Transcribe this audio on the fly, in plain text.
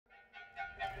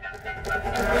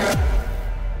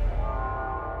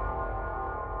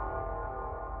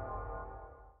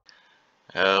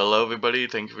everybody,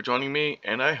 thank you for joining me,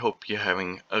 and I hope you're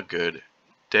having a good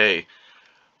day.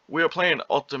 We are playing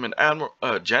Ultimate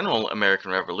General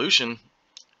American Revolution,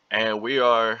 and we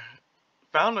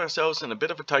found ourselves in a bit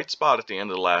of a tight spot at the end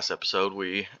of the last episode.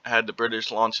 We had the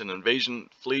British launch an invasion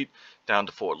fleet down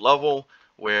to Fort Lovell,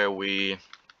 where we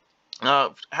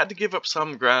had to give up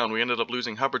some ground. We ended up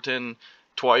losing Hubbardton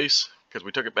twice, because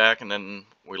we took it back and then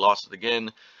we lost it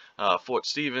again. Fort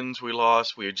Stevens we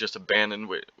lost. We had just abandoned.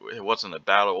 It wasn't a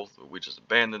battle. We just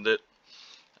abandoned it.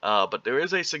 But there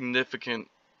is a significant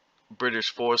British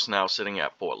force now sitting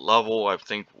at Fort Lovell. I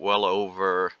think well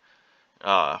over,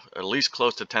 at least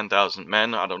close to 10,000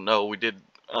 men. I don't know. We did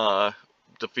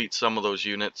defeat some of those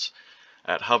units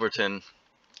at Hubbardton,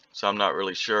 so I'm not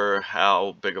really sure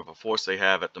how big of a force they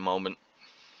have at the moment.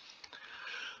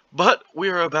 But we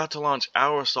are about to launch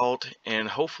our assault and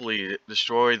hopefully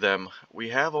destroy them. We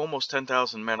have almost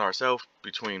 10,000 men ourselves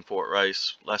between Fort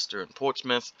Rice, Leicester, and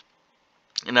Portsmouth.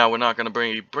 And now we're not going to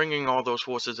be bringing all those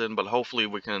forces in, but hopefully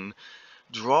we can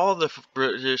draw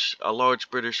a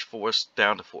large British force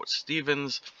down to Fort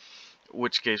Stevens, in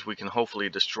which case we can hopefully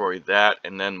destroy that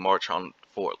and then march on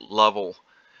Fort Lovell.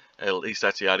 At least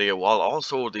that's the idea. While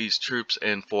also these troops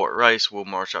in Fort Rice will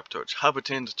march up towards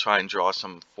Hubbardton to try and draw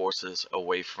some forces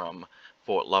away from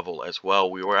Fort Lovell as well.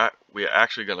 We are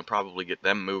actually going to probably get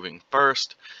them moving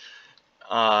first.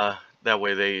 That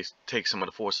way they take some of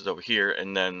the forces over here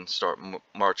and then start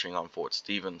marching on Fort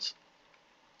Stevens.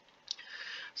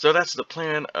 So that's the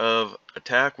plan of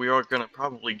attack. We are going to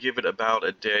probably give it about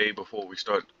a day before we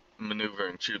start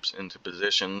maneuvering troops into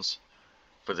positions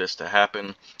for this to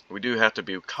happen. We do have to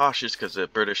be cautious because the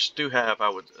British do have, I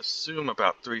would assume,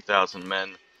 about 3,000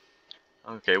 men.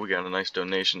 Okay, we got a nice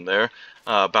donation there.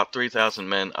 About 3,000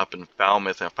 men up in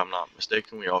Falmouth, if I'm not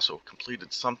mistaken. We also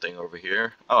completed something over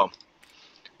here. Oh,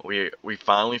 we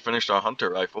finally finished our hunter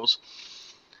rifles.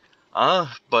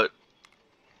 But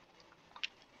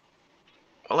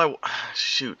well,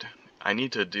 shoot, I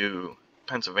need to do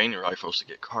Pennsylvania rifles to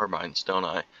get carbines, don't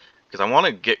I? Because I want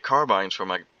to get carbines for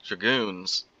my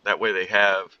dragoons. That way they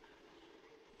have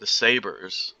the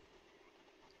sabers.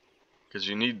 Because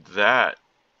you need that.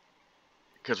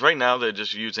 Because right now they're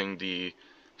just using the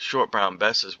short brown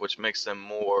besses, which makes them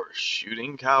more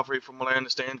shooting cavalry from what I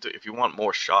understand. If you want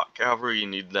more shot cavalry, you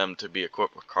need them to be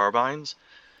equipped with carbines.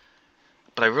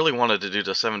 But I really wanted to do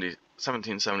the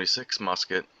 1776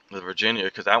 musket, the Virginia,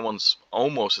 because that one's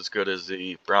almost as good as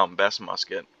the brown bess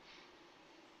musket.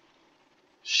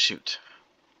 Shoot.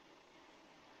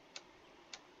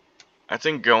 I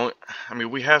think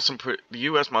we have some the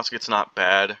U.S. musket's not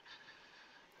bad.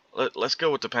 Let's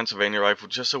go with the Pennsylvania rifle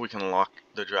just so we can unlock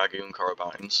the Dragoon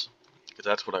carbines, because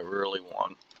that's what I really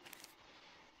want.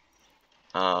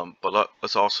 But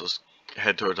let's also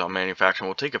head towards our manufacturing.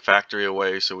 We'll take a factory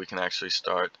away so we can actually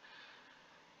start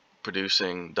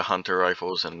producing the hunter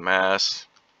rifles en masse.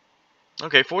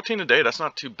 Okay, 14 a day, that's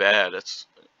not too bad. That's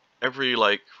every,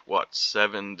 like, what,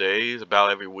 7 days? About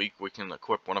every week we can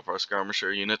equip one of our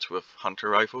skirmisher units with hunter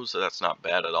rifles, so that's not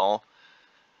bad at all.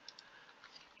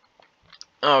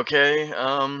 Okay,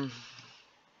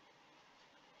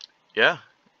 yeah,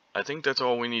 I think that's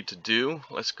all we need to do.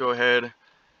 Let's go ahead.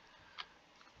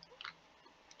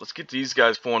 Let's get these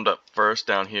guys formed up first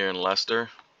down here in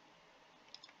Leicester.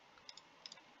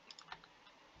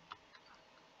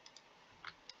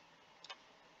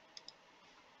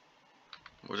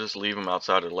 We'll just leave them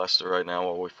outside of Leicester right now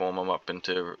while we form them up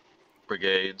into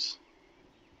brigades.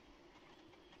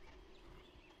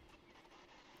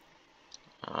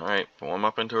 Alright, form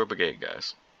up into a brigade,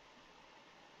 guys.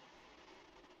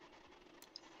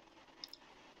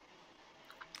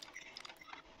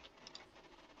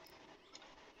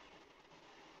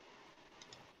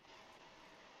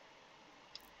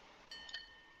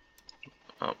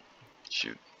 Oh,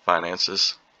 shoot.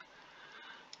 Finances.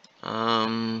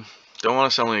 Don't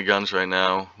want to sell any guns right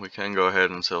now. We can go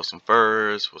ahead and sell some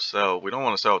furs. We don't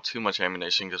want to sell too much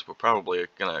ammunition because we're probably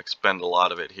going to expend a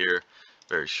lot of it here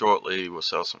very shortly. We'll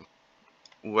sell some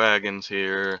wagons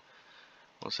here.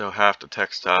 We'll sell half the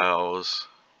textiles.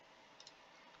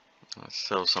 Let's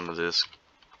sell some of this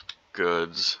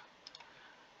goods.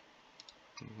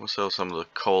 We'll sell some of the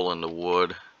coal and the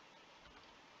wood.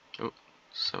 Oh,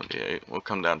 78. We'll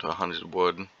come down to 100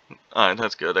 wood. Alright,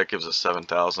 that's good. That gives us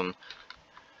 7,000.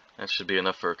 That should be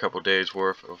enough for a couple days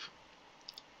worth of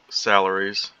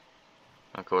salaries.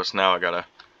 Of course, now I gotta,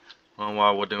 well,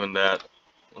 while we're doing that,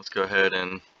 let's go ahead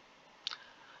and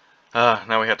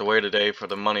now we have to wait a day for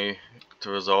the money to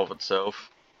resolve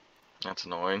itself. That's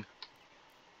annoying.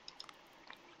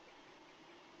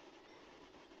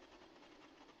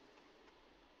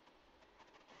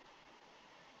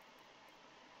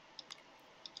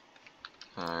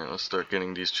 let's start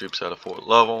getting these troops out of fort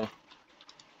level.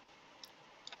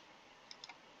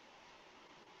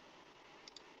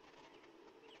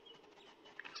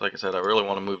 Like I said, I really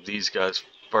want to move these guys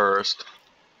first.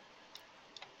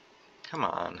 Come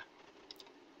on.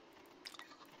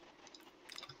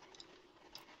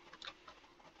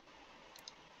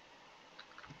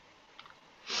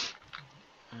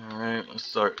 Alright, let's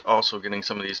start also getting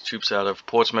some of these troops out of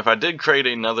Portsmouth. I did create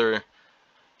another...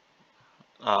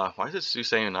 why is it still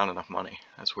saying not enough money?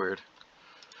 That's weird.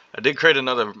 I did create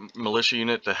another militia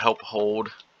unit to help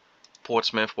hold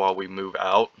Portsmouth while we move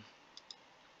out.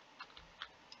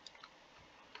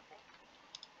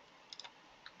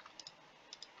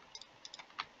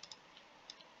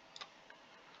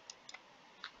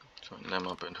 Join them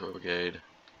up into a brigade.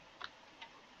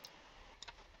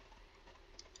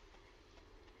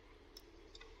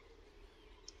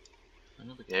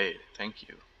 A brigade, thank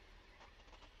you.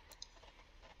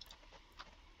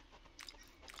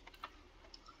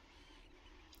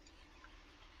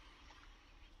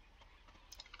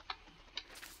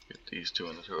 Get these two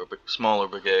into a smaller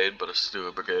brigade, but still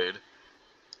a brigade.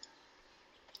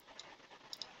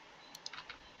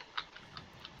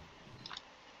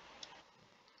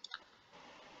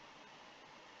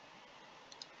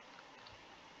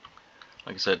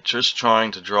 Like I said, just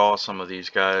trying to draw some of these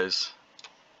guys.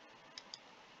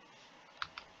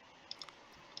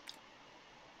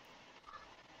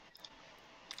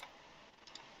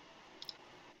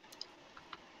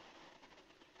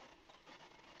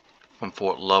 From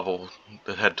Fort Level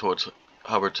to head towards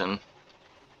Hubbardton.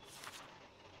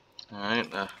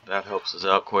 Alright, that helps us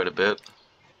out quite a bit.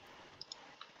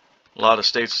 A lot of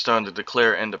states are starting to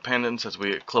declare independence as we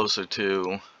get closer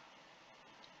to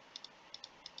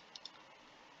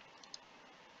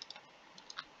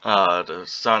the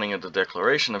signing of the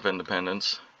Declaration of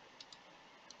Independence.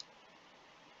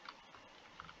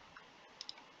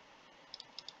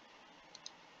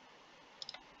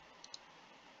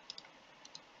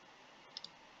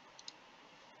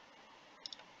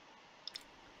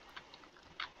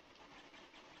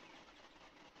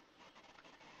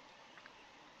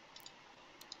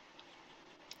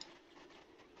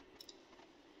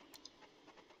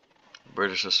 The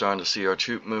British are starting to see our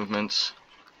troop movements.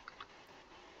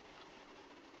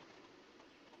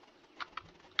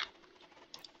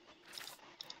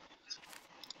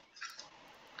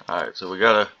 Alright, so we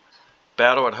got a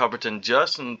battle at Hubbardton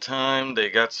just in time. They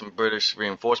got some British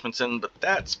reinforcements in, but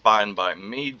that's fine by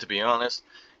me, to be honest.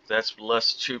 That's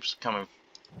less troops coming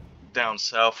down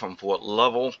south from Fort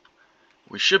Level.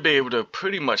 We should be able to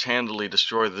pretty much handily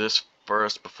destroy this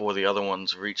first before the other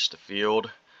ones reach the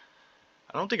field.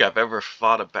 I don't think I've ever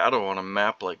fought a battle on a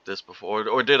map like this before,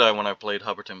 or did I when I played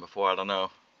Hubbardton before? I don't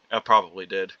know. I probably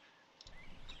did.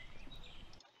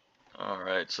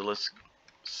 Alright, so let's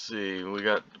see. We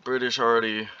got the British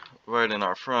already right in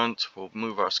our front. We'll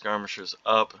move our skirmishers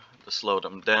up to slow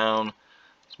them down.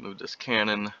 Let's move this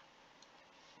cannon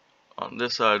on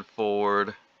this side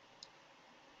forward.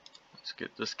 Let's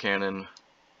get this cannon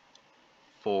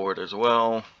forward as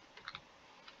well.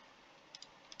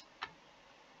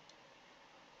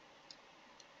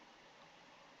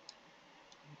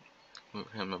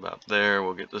 Move him about there.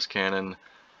 We'll get this cannon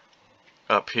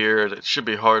up here. It should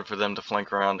be hard for them to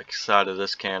flank around the side of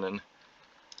this cannon,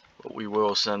 but we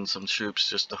will send some troops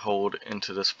just to hold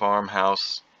into this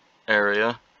farmhouse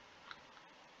area.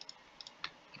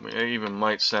 We even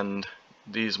might send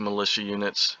these militia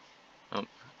units. Oh,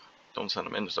 don't send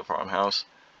them into the farmhouse.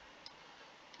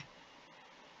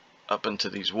 Up into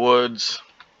these woods.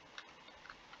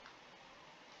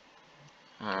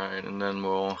 Alright, and then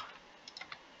we'll...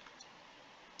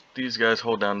 these guys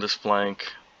hold down this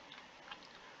flank.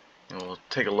 And we'll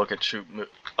take a look at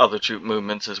other troop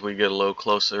movements as we get a little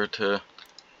closer to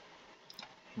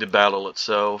the battle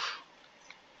itself.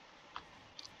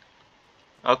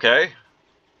 Okay.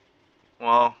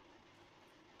 Well,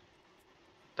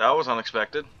 that was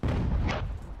unexpected.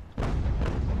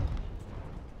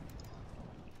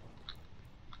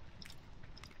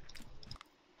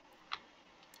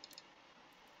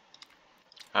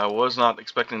 I was not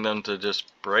expecting them to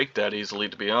just break that easily,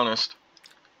 to be honest.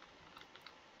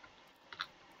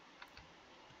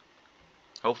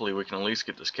 Hopefully we can at least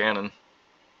get this cannon.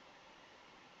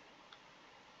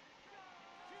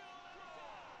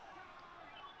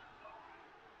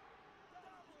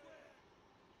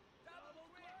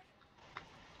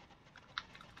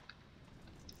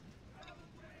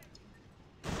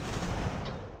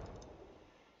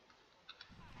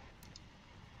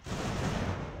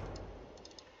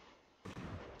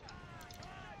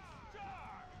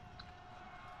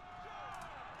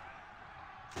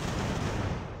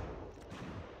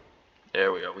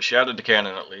 There we go. We shattered the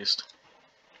cannon at least.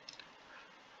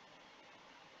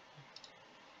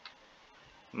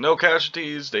 No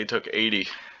casualties. They took 80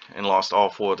 and lost all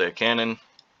 4 of their cannon.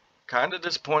 Kind of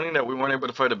disappointing that we weren't able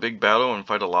to fight a big battle and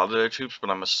fight a lot of their troops, but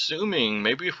I'm assuming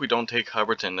maybe if we don't take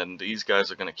Hubbardton, then these guys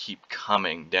are going to keep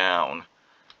coming down.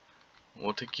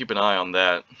 We'll keep an eye on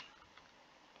that.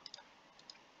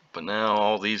 But now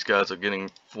all these guys are getting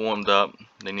formed up.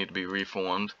 They need to be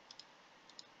reformed.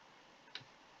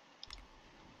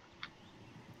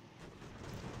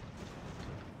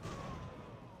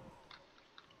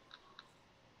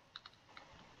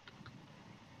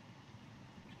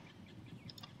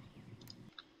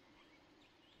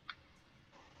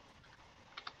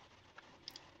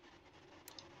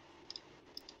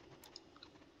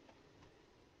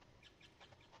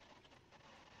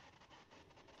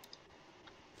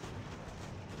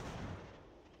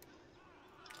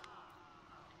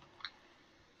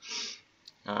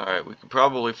 Alright, we could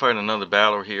probably fight another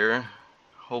battle here.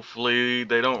 Hopefully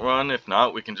they don't run. If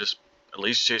not, we can just at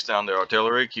least chase down their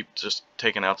artillery. Keep just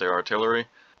taking out their artillery.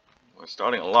 We're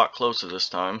starting a lot closer this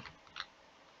time.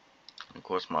 Of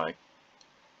course, my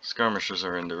skirmishers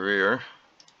are in the rear.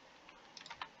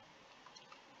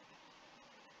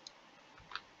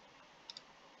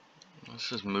 Let's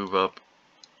just move up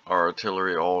our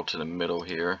artillery all to the middle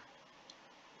here.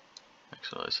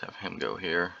 Actually, let's have him go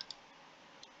here.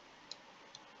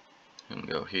 Him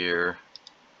go here.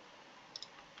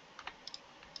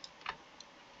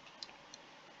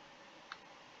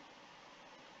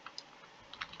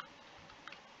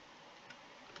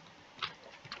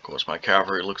 Of course, my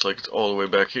cavalry looks like it's all the way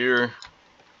back here.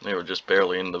 They were just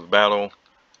barely in the battle.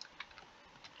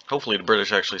 Hopefully the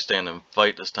British actually stand and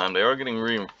fight this time. They are getting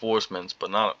reinforcements,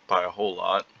 but not by a whole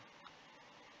lot.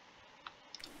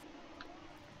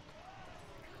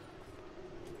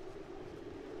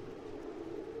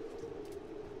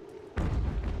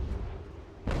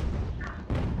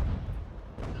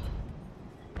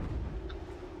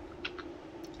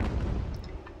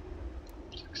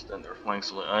 Extend their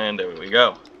flanks, and there we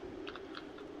go.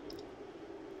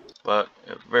 But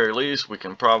at the very least, we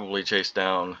can probably chase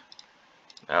down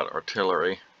that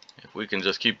artillery. If we can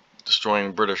just keep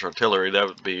destroying British artillery, that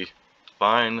would be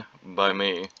fine by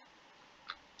me.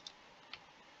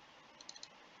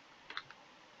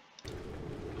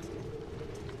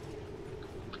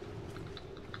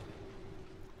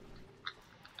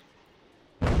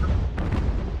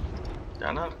 Did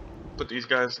I not put these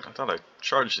guys? I thought I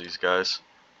charged these guys.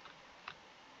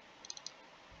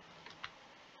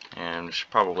 And we should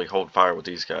probably hold fire with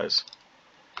these guys.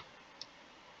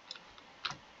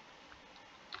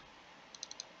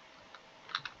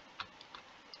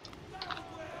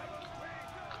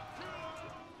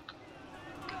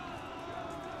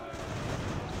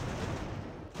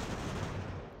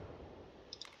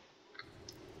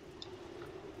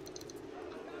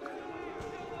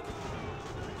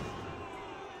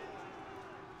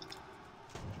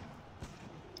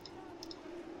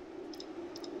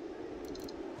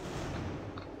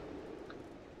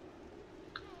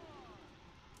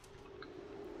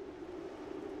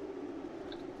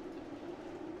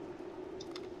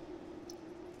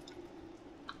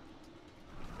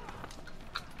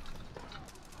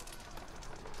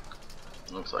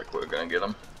 Looks like we're gonna get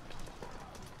them.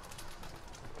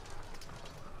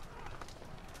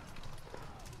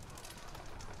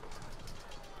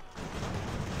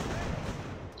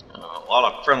 A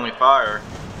lot of friendly fire.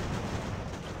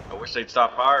 I wish they'd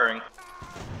stop firing.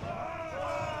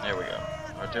 There we go.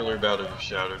 Artillery battery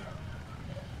shattered.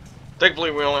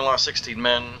 Thankfully, we only lost 16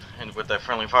 men and with that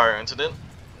friendly fire incident.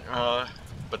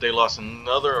 But they lost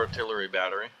another artillery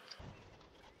battery.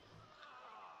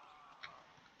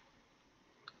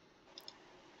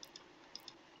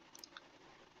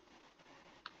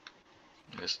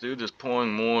 This dude is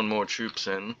pulling more and more troops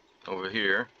in over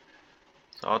here,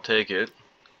 so I'll take it.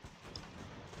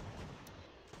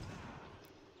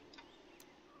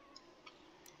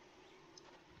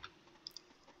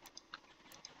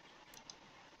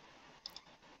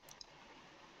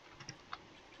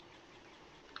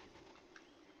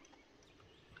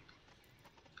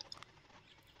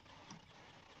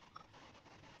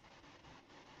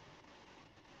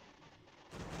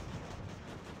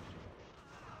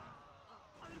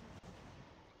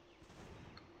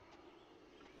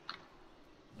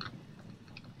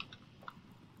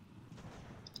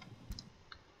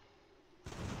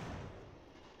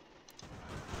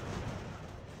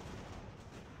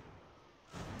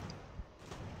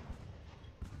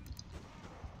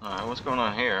 Alright, what's going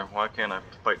on here? Why can't I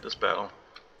fight this battle?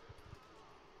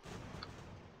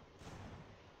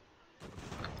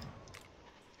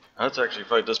 Let's actually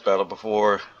fight this battle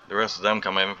before the rest of them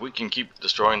come in. If we can keep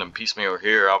destroying them piecemeal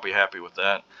here, I'll be happy with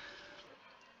that.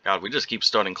 God, we just keep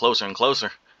starting closer and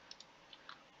closer.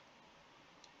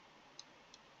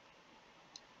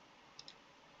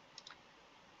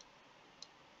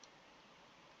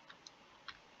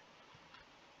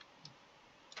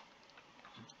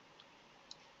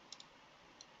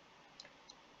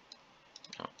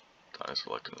 Oh, I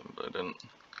selected them, but I didn't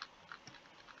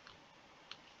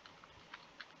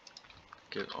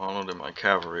get Arnold and my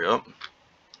cavalry up.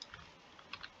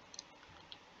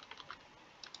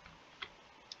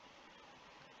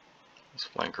 Let's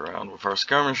flank around with our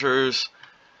skirmishers.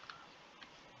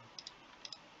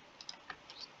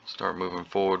 Start moving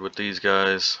forward with these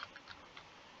guys.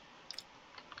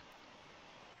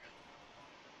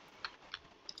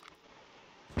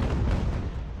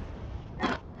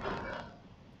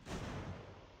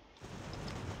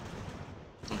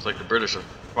 Looks like the British are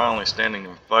finally standing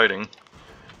and fighting.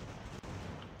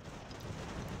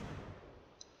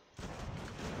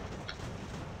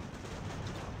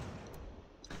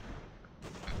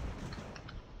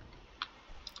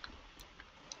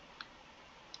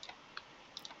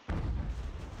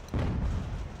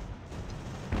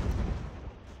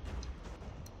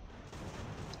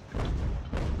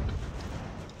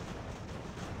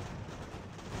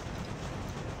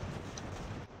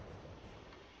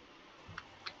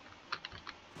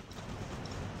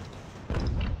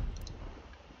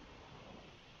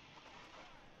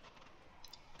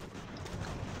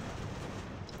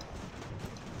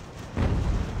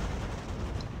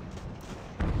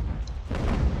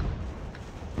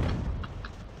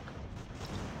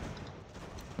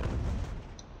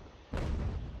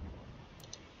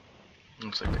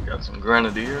 Looks like they got some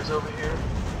grenadiers over here.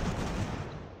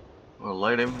 Or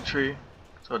light infantry.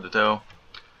 It's hard to tell.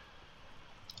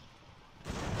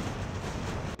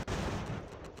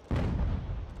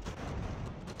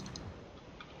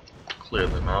 Clear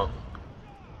them out.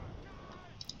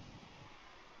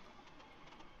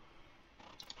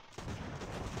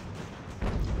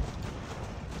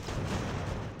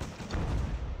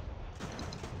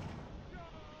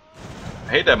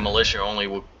 I hate that militia only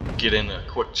will get in a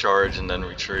quick charge and then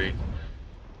retreat.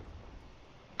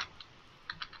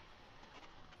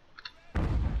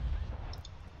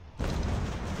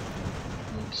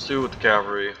 Let's do with the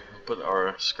cavalry. Put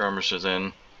our skirmishers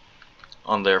in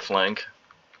on their flank.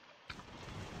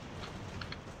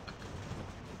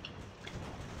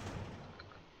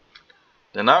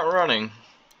 They're not running.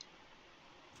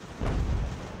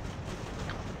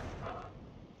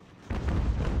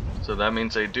 So that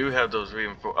means they do have those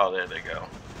reinforcements. Oh, there they go.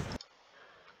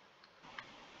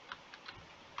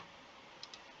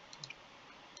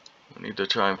 We need to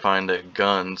try and find their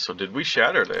guns. So did we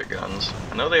shatter their guns?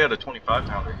 I know they had a 25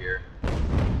 pounder here.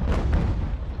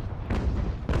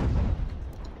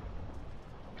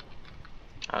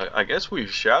 I guess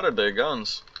we've shattered their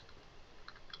guns.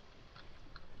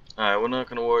 Alright, we're not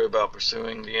going to worry about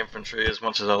pursuing the infantry as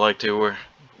much as I like to. We're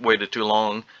waited too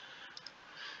long.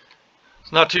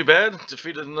 It's not too bad.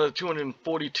 Defeated another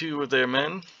 242 of their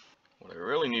men. What I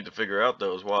really need to figure out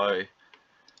though is why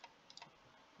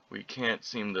we can't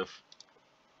seem to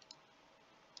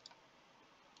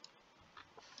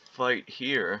fight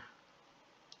here.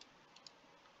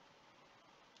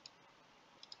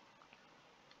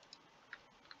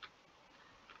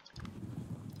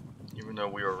 Even though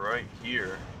we are right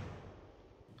here.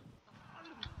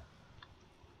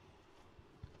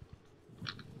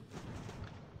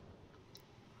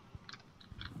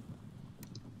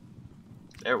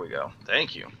 There we go.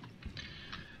 Thank you.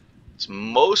 It's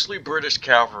mostly British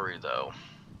cavalry though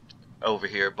over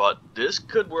here, but this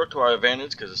could work to our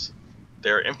advantage because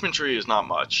their infantry is not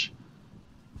much.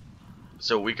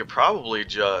 So we could probably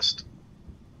just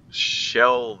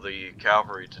shell the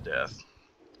cavalry to death.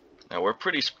 Now we're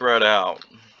pretty spread out.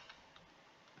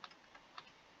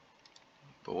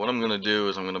 But what I'm going to do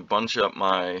is I'm going to bunch up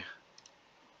my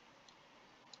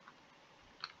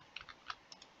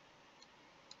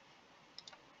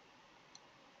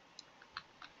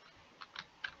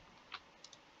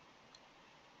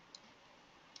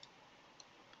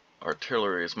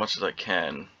artillery as much as I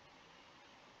can.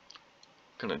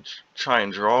 I'm going to try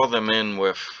and draw them in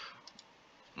with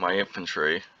my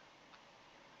infantry,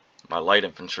 my light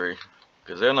infantry,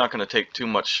 because they're not going to take too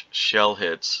much shell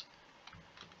hits.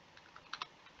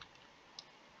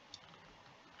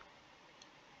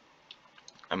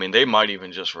 I mean, they might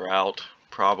even just rout,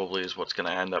 probably is what's going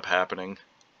to end up happening.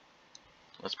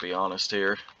 Let's be honest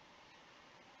here.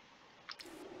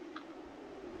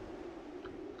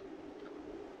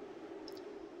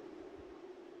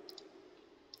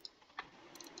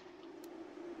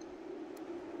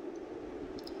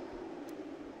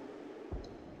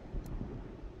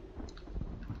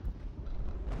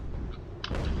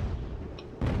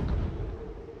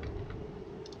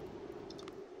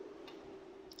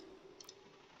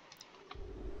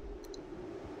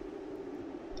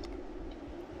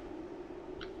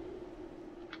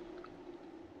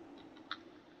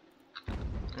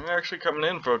 actually coming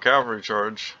in for a cavalry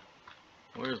charge.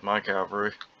 Where's my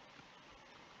cavalry?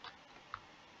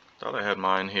 Thought I had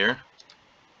mine here.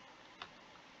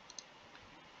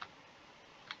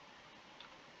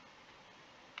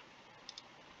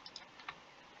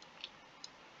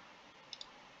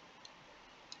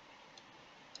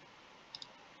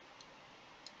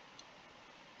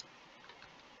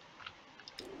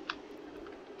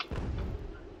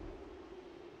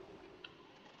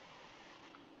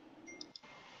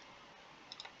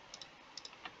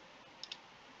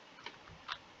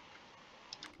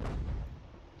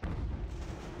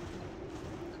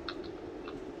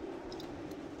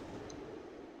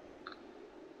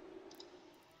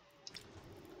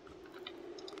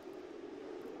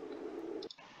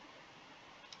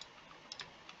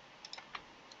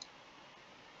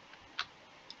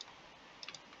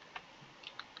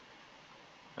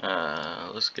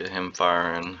 Let's get him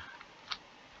firing.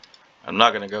 I'm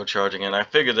not going to go charging in. I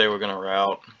figured they were going to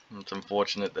rout. It's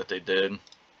unfortunate that they did.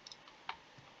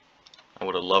 I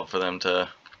would have loved for them to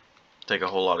take a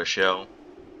whole lot of shell.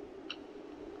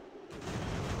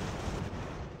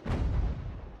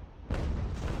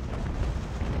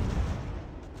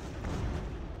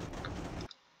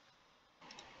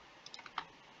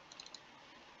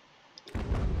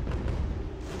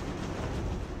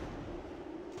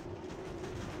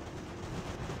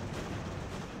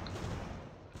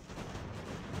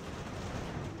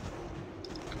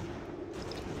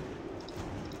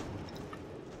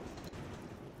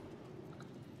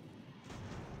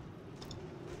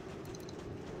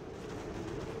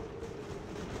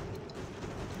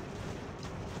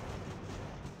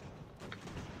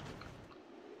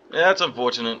 Yeah, that's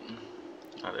unfortunate.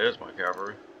 Oh, there's my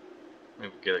cavalry.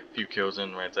 Maybe get a few kills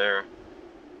in right there.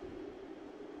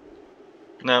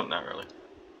 No, not really.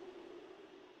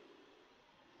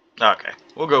 Okay,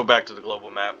 we'll go back to the global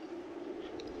map.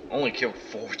 Only killed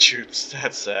 4 troops.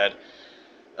 That's sad.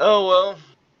 Oh well.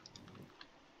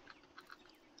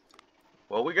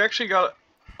 Well, we actually got.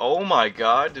 Oh my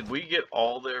God! Did we get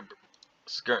all their?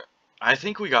 I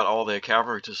think we got all their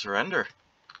cavalry to surrender.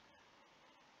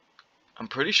 I'm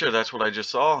pretty sure that's what I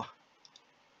just saw.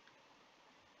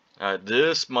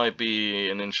 This might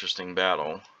be an interesting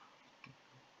battle.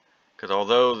 Because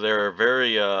although they're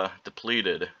very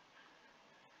depleted,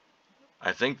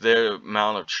 I think their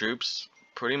amount of troops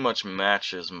pretty much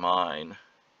matches mine.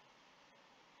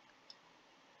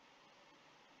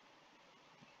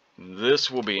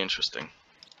 This will be interesting.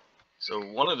 So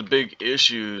one of the big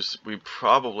issues we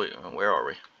probably... where are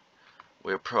we?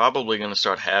 We're probably going to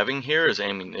start having here is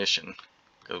ammunition.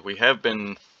 Because we have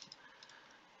been...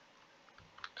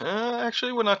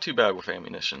 actually, we're not too bad with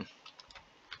ammunition.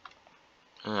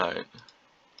 Alright.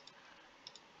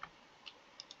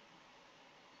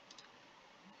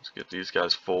 Let's get these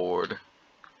guys forward.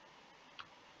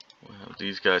 We'll have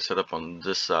these guys set up on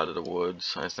this side of the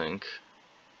woods, I think.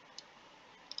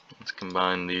 Let's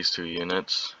combine these 2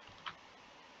 units.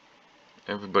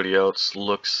 Everybody else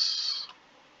looks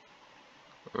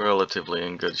relatively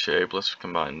in good shape. Let's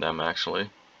combine them, actually.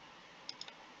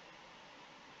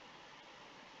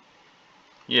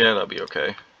 Yeah, that'll be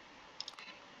okay.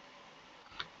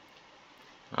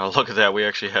 Oh, look at that. We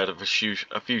actually had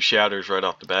a few shatters right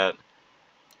off the bat.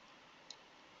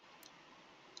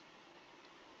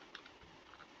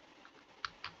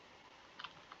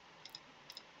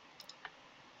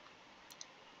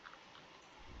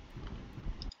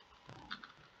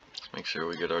 Let's make sure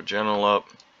we get our general up.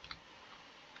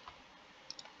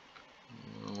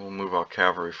 We'll move our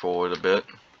cavalry forward a bit.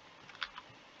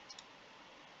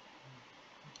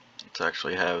 Let's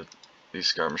actually have these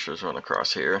skirmishers run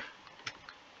across here.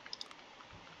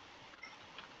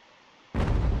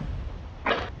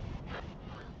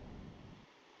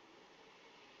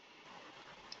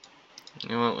 You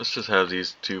know what, let's just have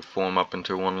these 2 form up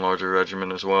into one larger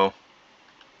regiment as well.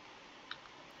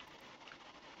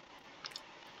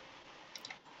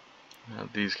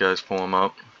 Have these guys form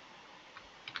up.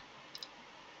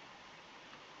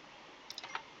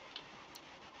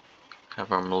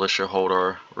 Have our militia hold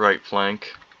our right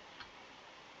flank.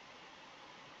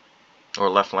 Or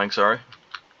left flank, sorry.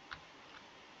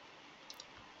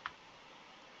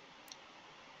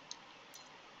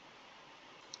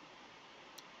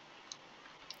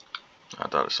 I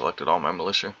thought I selected all my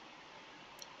militia.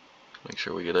 Make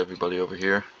sure we get everybody over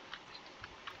here.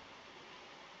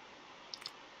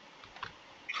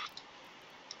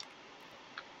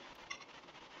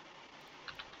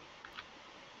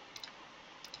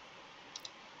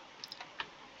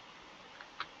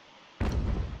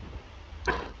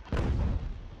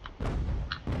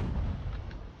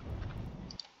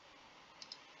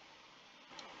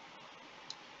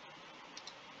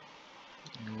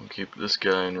 Keep this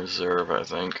guy in reserve, I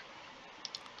think.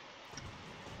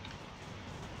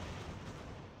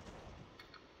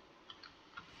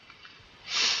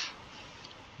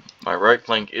 My right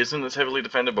flank isn't as heavily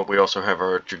defended, but we also have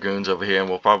our dragoons over here, and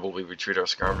we'll probably retreat our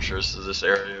skirmishers to this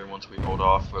area once we hold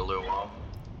off for a little while.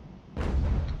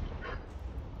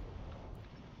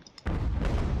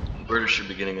 The British should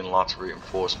be getting in lots of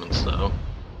reinforcements, though.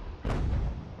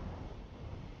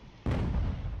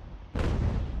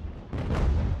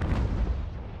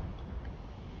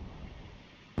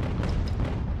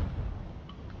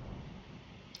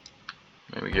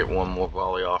 Maybe get one more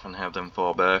volley off and have them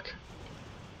fall back.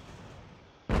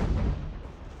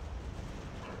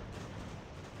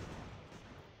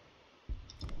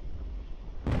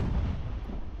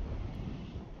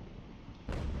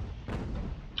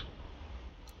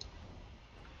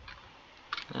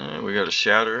 Alright, we got a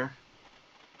shatter.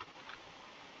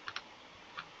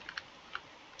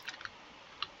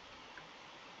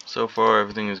 So far,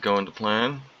 everything is going to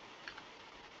plan.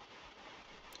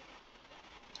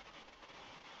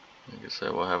 Like I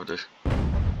said, we'll have the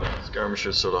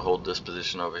skirmishers sort of hold this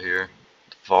position over here,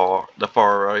 the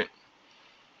far right.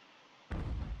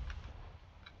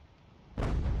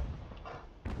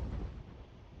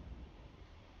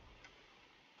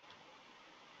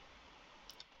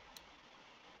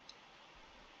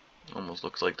 Almost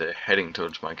looks like they're heading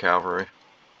towards my cavalry.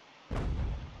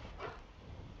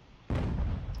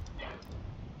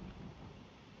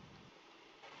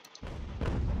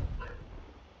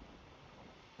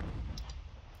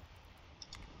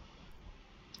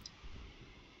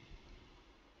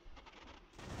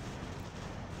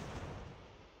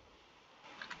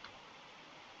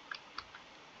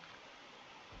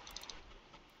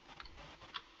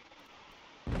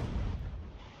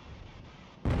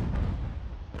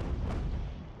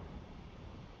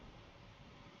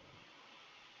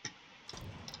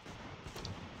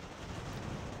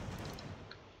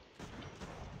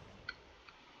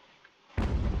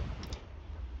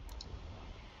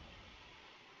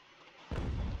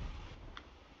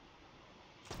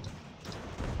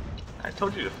 I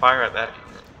told you to fire at that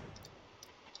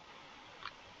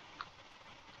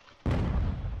unit.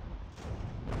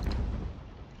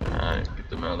 Alright, get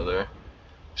them out of there.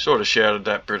 Sort of shattered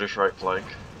that British right flank,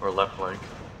 or left flank.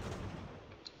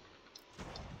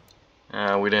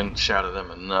 We didn't shatter them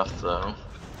enough though.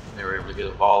 They were able to get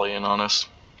a volley in on us.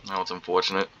 That was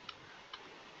unfortunate.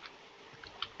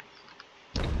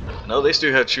 No, they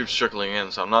still had troops trickling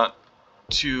in, so I'm not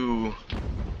too...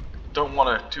 don't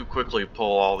want to too quickly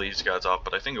pull all these guys off,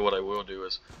 but I think what I will do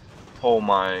is pull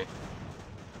my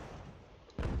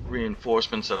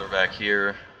reinforcements that are back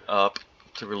here up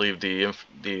to relieve the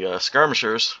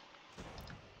skirmishers.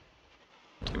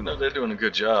 Even though they're doing a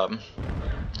good job.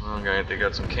 Okay, they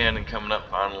got some cannon coming up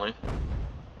finally.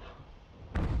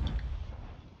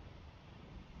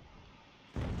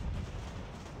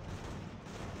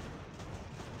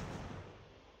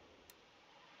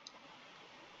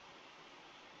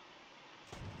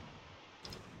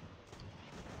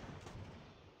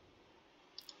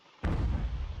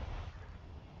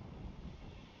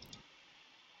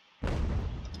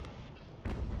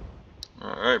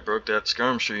 Alright, broke that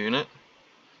skirmisher unit.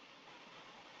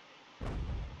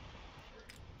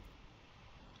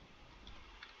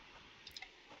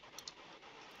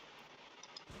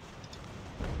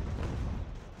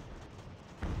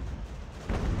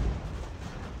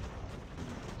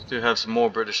 Still have some more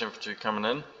British infantry coming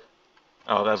in.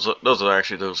 Oh, those are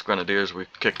actually those grenadiers we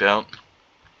kicked out.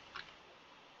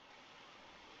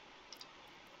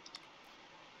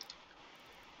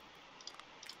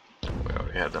 We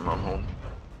already had them on hold.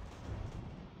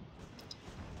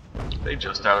 They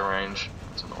just out of range.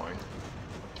 That's annoying.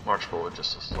 March forward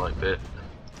just a slight bit.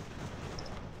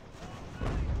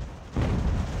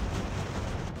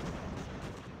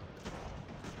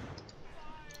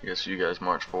 I guess you guys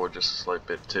march forward just a slight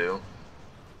bit too.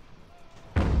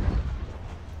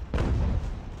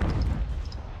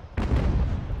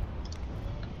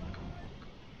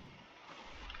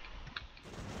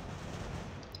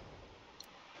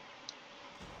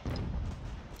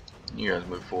 You guys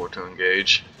move forward to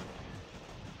engage.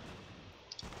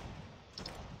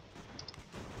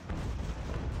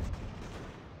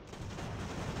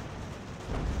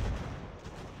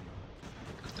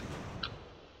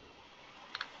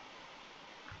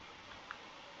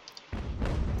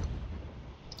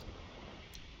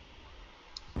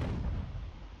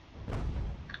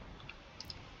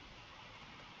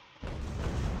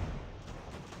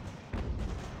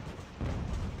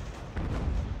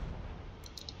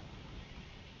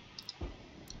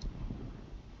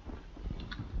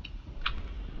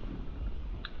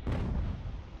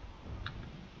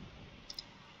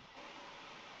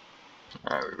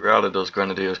 Alright, we routed those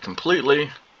grenadiers completely.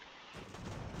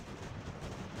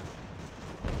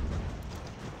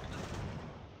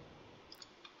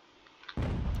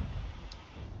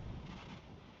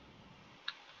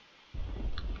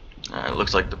 Alright,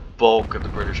 looks like the bulk of the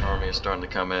British Army is starting to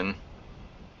come in.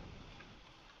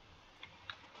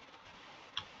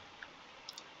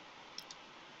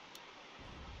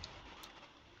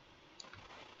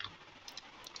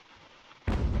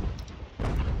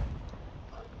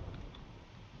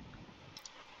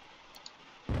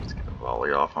 Let's get a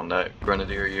volley off on that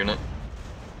grenadier unit.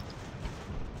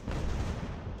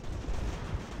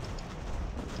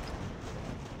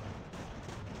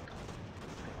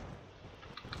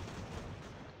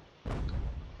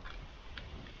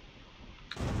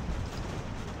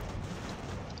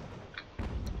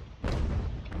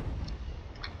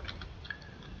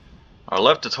 Our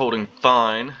left is holding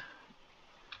fine.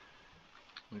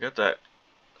 We got that.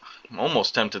 I'm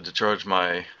almost tempted to charge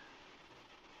my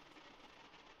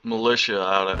militia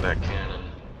out at that cannon.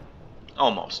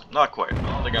 Almost. Not quite. I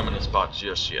don't think I'm in the spot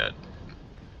just yet.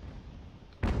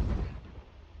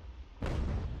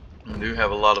 We do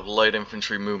have a lot of light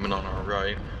infantry movement on our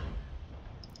right.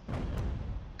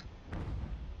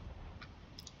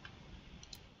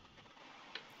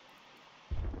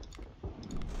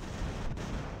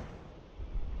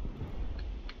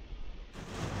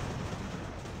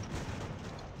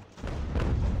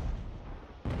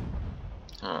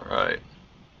 Alright.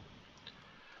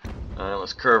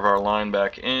 Let's curve our line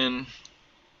back in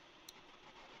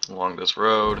along this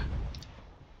road.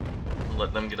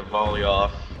 Let them get a volley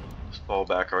off. Just fall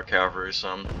back our cavalry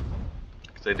some.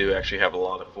 Because they do actually have a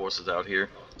lot of forces out here.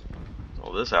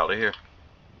 All this out of here.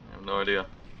 I have no idea.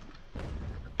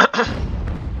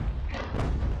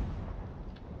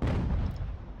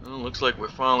 Well, looks like we're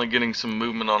finally getting some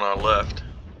movement on our left.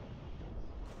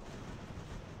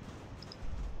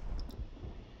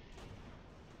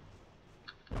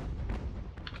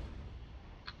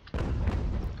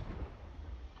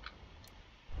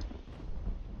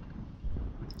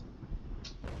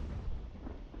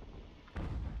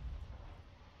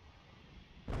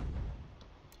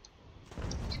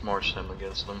 March them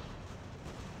against them.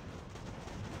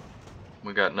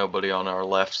 We got nobody on our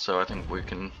left, so I think we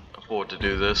can afford to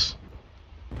do this.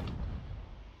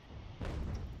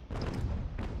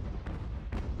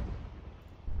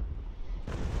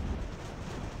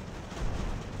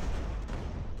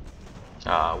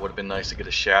 Would have been nice to get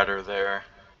a shatter there.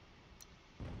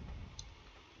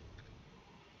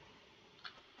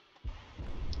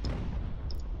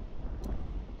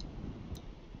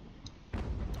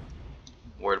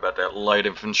 Worried about that light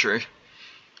infantry.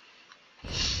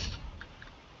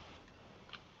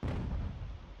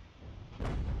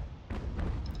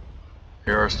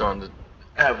 Here are starting to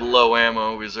have low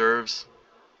ammo reserves.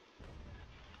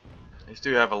 They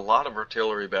do have a lot of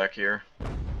artillery back here.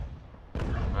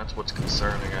 That's what's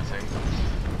concerning, I think.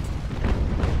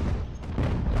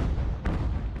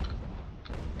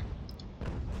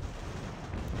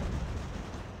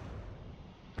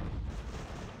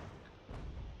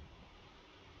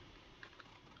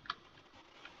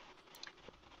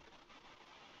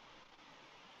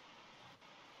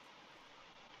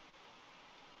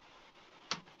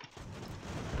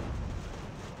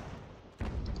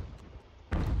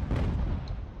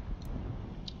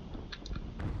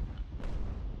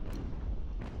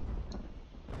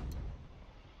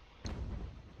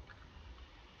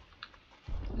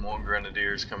 More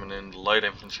grenadiers coming in. The light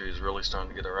infantry is really starting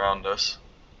to get around us.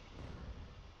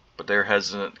 But they're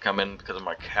hesitant to come in because of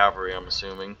my cavalry, I'm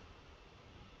assuming.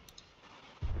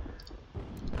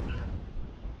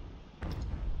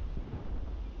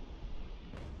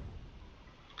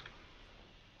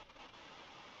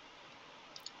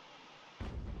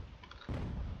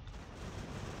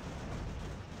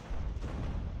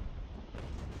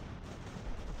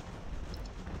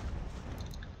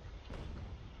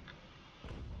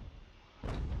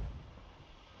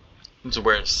 This is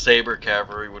where saber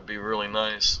cavalry would be really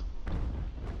nice.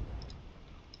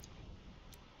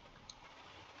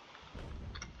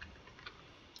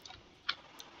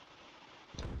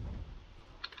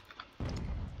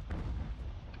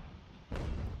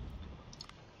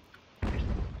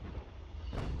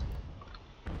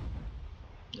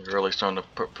 They're really starting to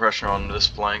put pressure on this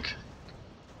flank.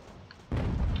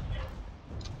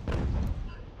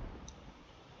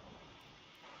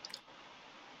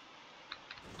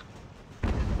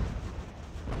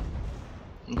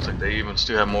 Looks like they even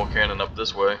still have more cannon up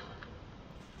this way.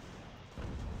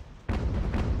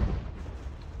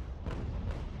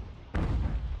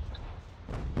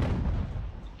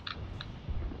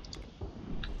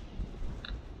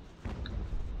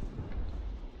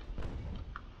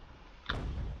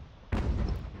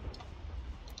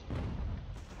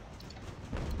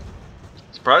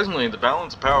 Surprisingly, the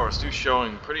balance of power is still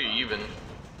showing pretty even.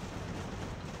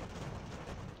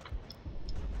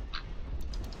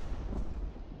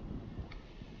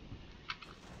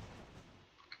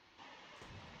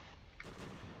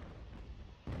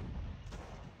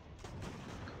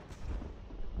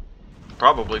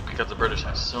 Probably because the British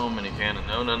have so many cannons.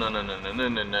 No, no, no, no, no, no, no,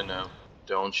 no, no, no.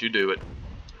 Don't you do it.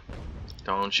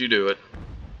 Don't you do it.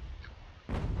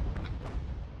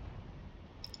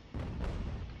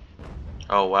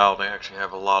 Oh wow, they actually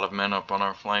have a lot of men up on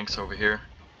our flanks over here.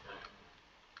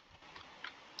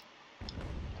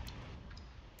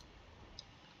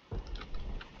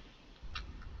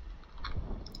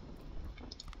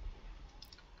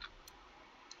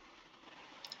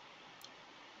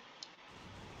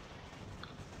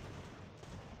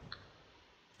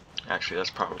 Actually, that's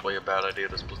probably a bad idea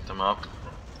to split them up.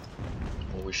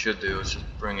 What we should do is just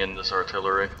bring in this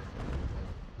artillery.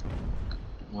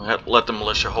 We'll let the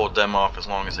militia hold them off as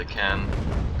long as they can.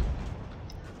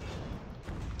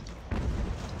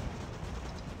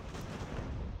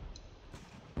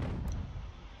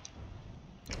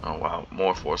 Oh wow,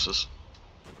 more forces.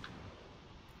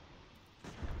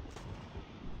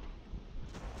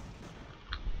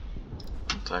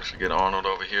 Let's actually get Arnold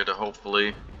over here to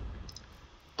hopefully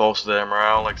bolster their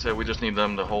morale. Like I said, we just need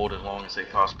them to hold as long as they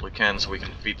possibly can so we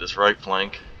can defeat this right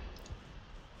flank.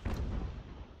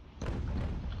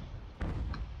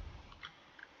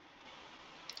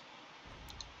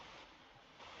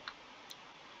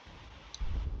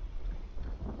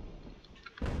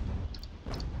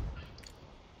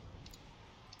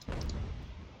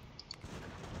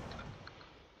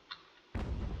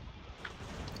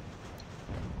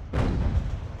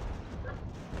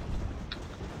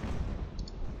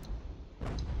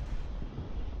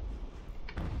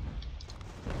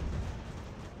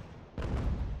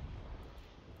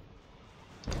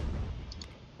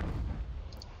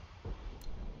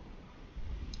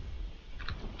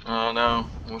 No,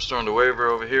 we're starting to waver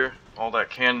over here. All that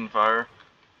cannon fire.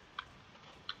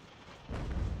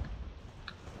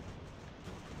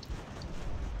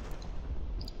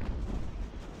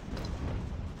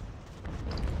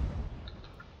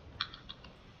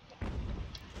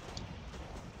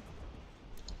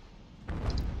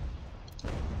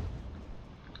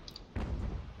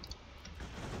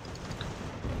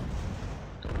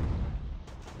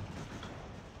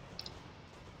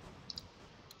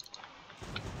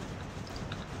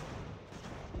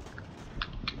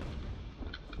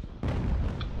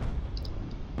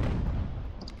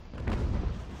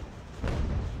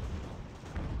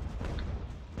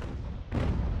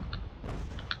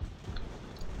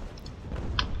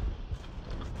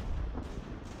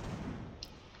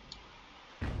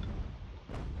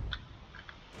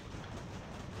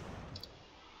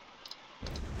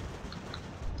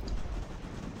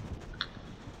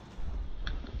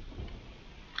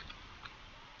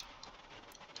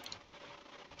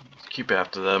 Keep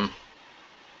after them.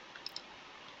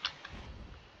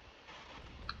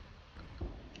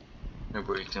 Maybe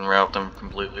we can route them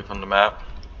completely from the map.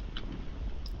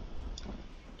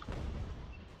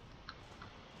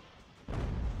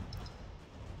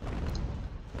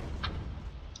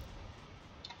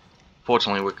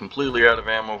 Fortunately, we're completely out of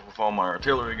ammo with all my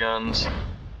artillery guns.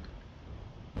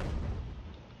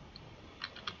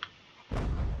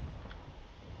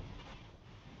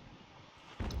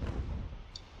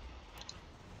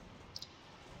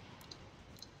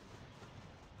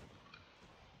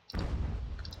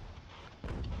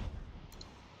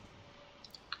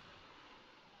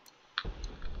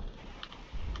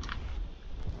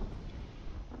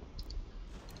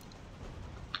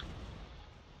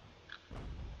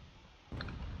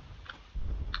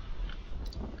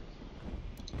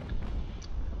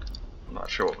 I'm not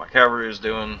sure what my cavalry is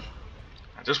doing.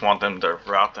 I just want them to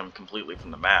route them completely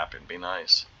from the map. It'd be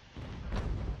nice.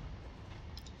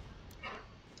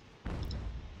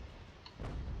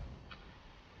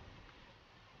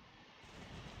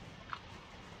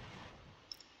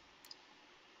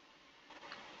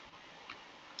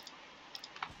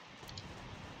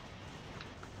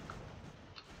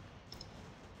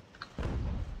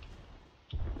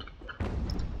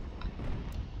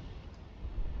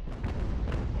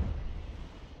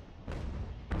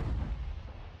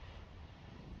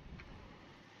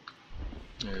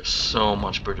 There's so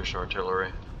much British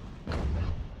artillery.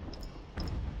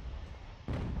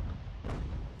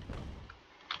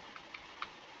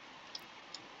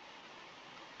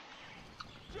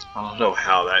 I don't know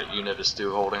how that unit is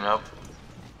still holding up.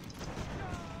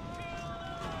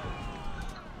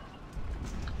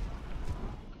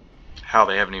 How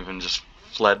they haven't even just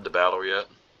fled the battle yet.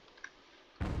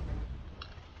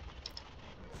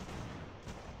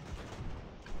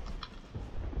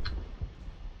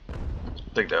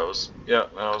 I think that was, yeah,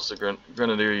 that was the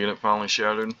grenadier unit finally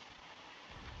shattered.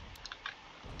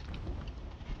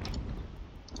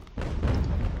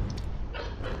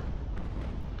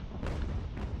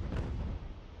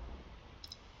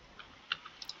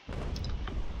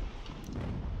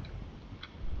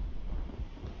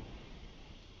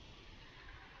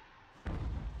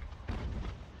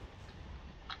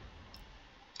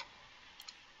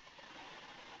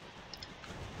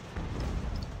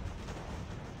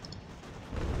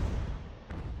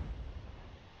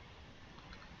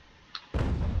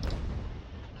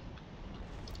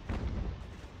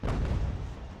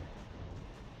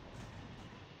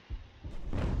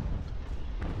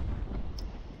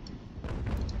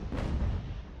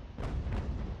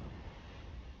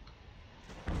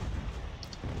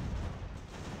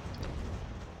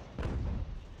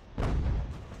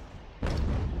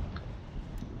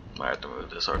 I have to move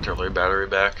this artillery battery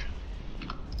back.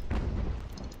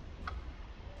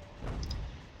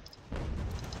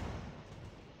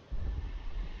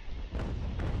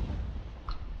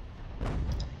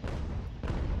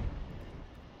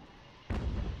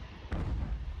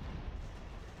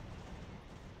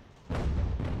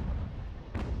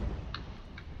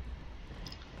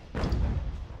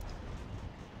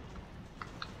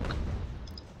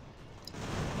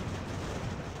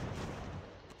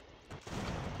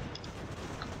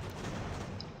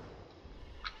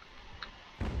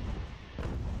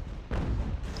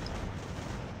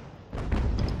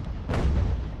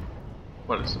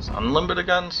 What is this? Unlimited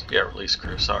guns? Yeah, release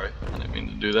crew. Sorry, I didn't mean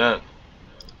to do that.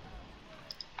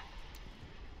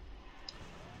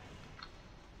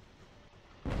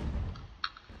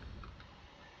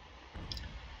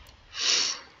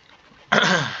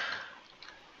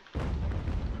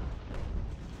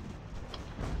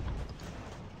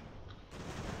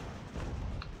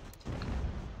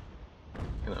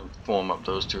 Gonna form up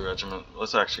those two regiments.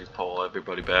 Let's actually pull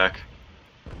everybody back.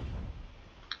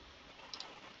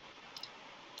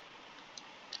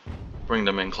 Bring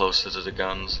them in closer to the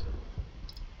guns.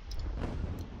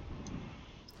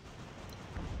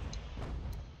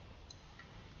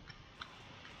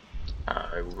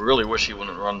 I really wish he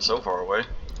wouldn't run so far away.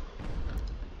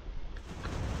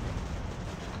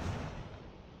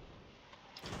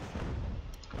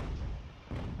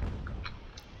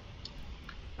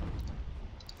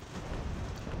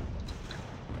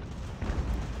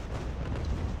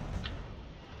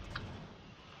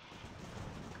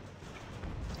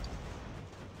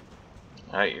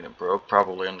 That unit broke,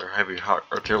 probably under heavy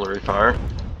artillery fire.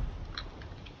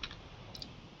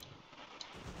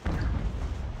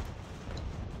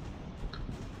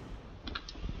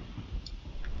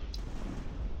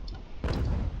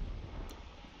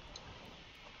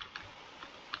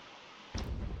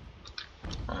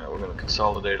 Alright, we're going to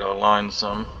consolidate our lines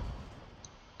some.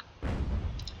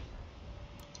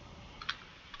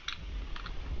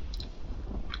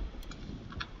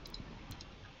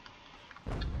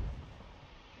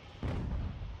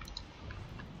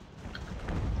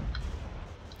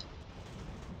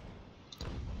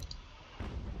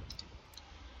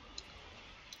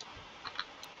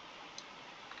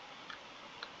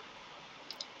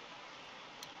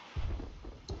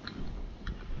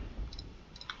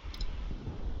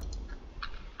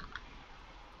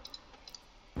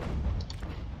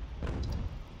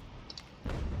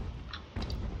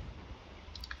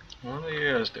 What are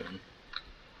you guys doing?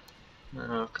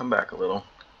 Come back a little.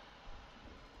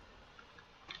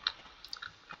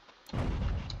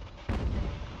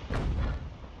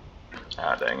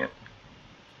 Ah, dang it.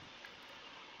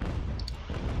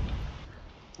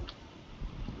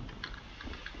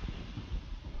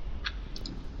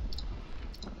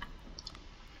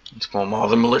 Let's form all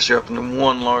the militia up into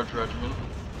one large regiment.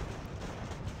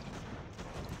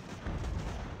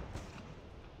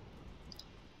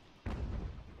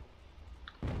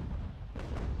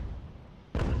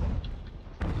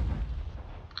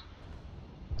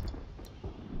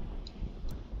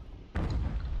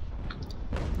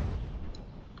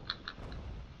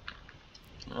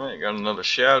 Alright, got another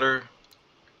shatter.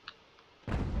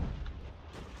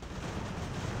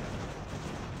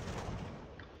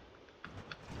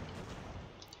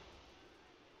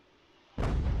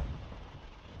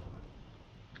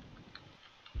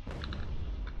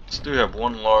 Let's do have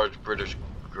one large British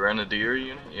grenadier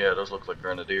unit. Yeah, those look like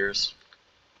grenadiers.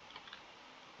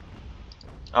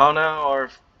 Oh, now our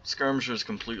skirmisher is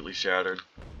completely shattered.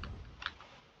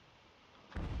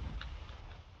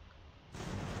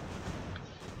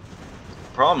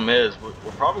 Problem is,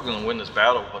 we're probably going to win this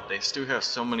battle, but they still have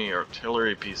so many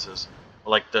artillery pieces.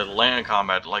 Like the land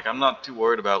combat, like I'm not too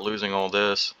worried about losing all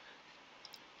this.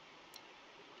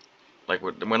 Like,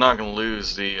 we're not gonna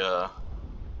lose the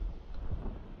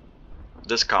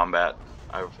this combat.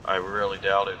 I really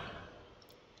doubt it.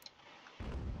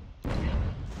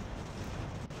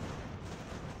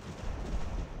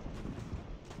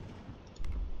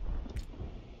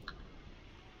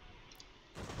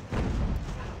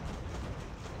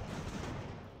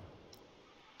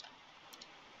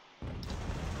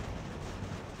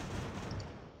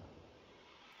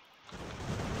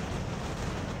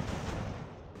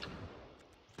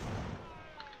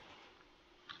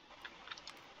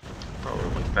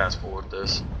 Probably fast forward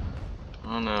this.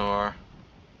 Oh no, our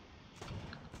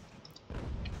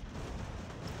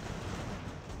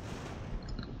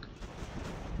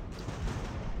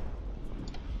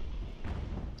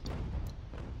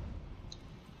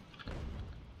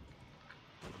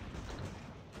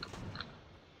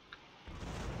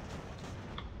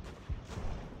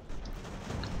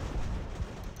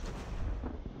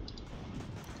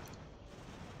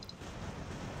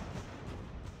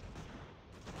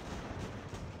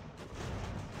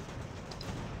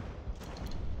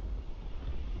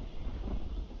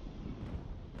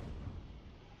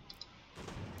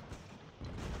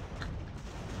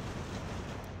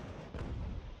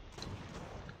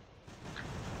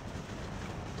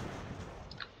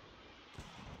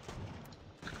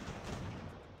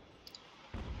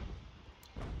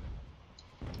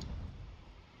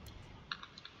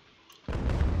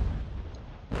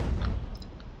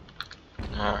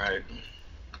Alright.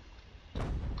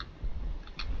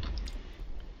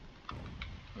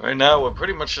 Right now, we're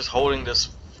pretty much just holding this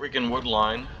freaking wood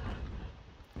line.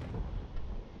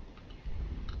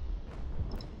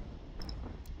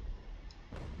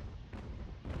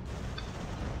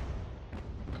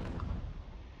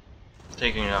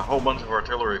 Taking a whole bunch of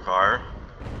artillery fire.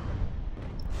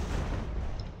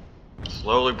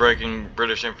 Slowly breaking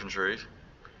British infantry.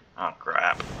 Oh,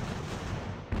 crap.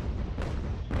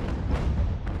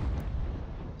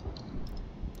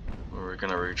 We're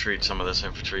gonna retreat some of this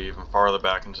infantry even farther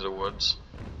back into the woods.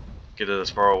 Get it as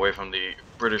far away from the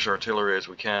British artillery as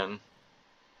we can.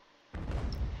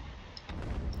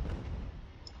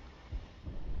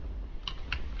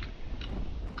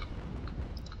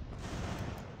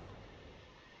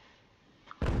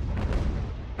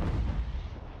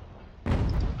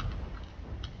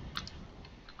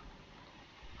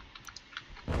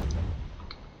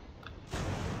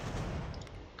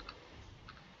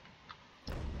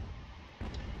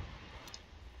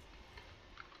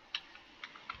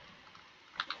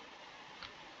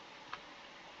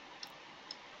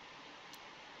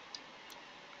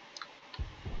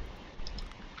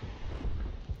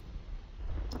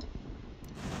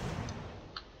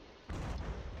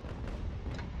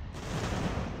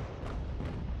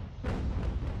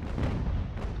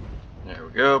 There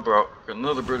we go, bro. Got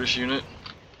another British unit.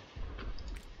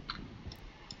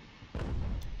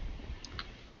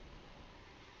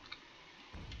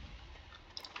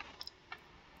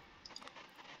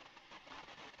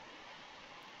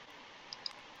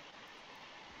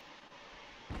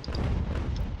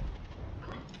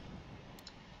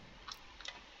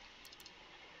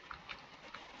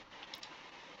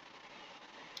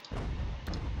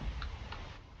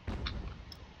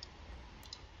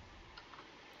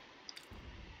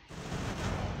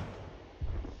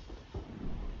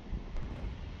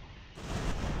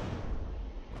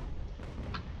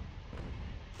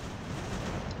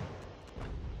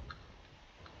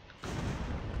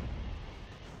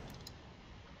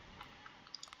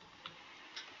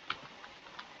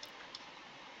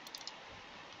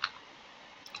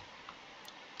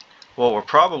 What we're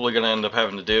probably going to end up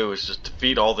having to do is just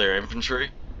defeat all their infantry.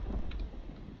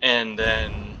 And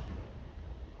then...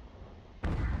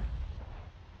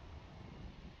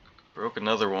 Broke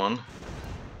another one.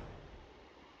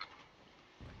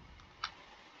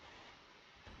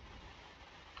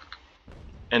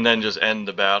 And then just end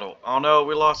the battle. Oh no,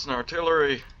 we lost an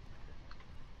artillery.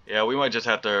 Yeah, we might just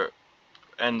have to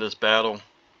end this battle.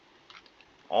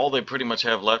 All they pretty much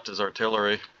have left is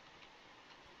artillery.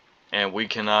 And we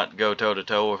cannot go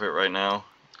toe-to-toe with it right now.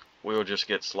 We will just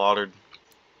get slaughtered.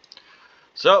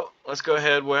 So, let's go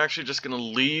ahead. We're actually just going to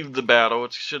leave the battle.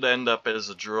 It should end up as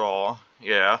a draw.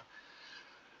 Yeah.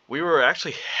 We were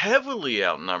actually heavily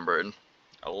outnumbered.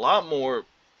 A lot more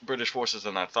British forces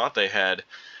than I thought they had.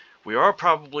 We are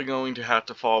probably going to have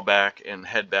to fall back and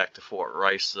head back to Fort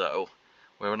Rice, though.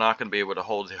 We're not going to be able to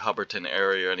hold the Hubbardton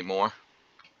area anymore.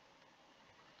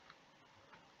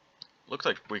 Looks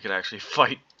like we could actually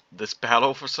fight this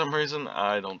battle for some reason.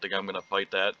 I don't think I'm going to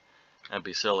fight that. That'd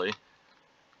be silly.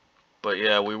 But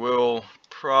yeah, we will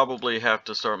probably have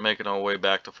to start making our way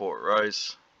back to Fort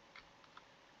Rice.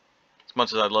 As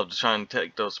much as I'd love to try and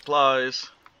take those supplies.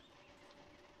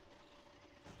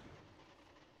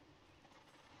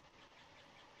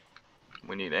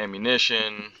 We need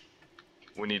ammunition.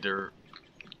 We need to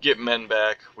get men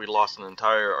back. We lost an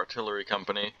entire artillery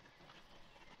company.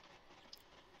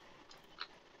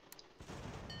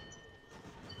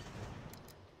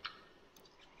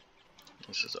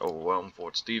 This is overwhelmed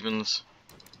Fort Stevens.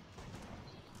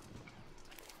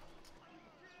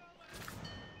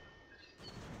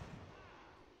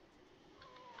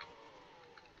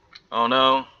 Oh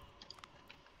no.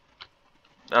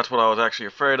 That's what I was actually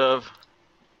afraid of.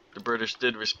 The British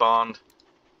did respond.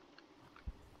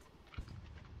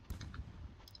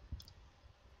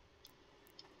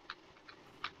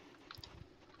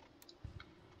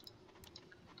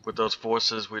 With those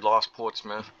forces, we lost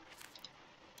Portsmouth.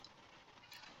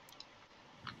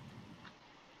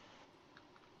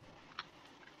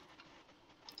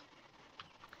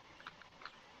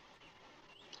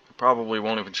 Probably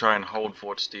won't even try and hold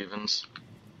Fort Stevens.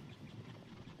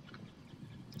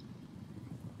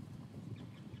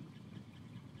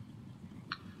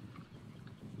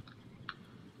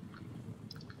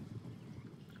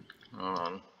 Hold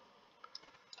on.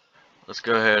 Let's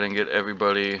go ahead and get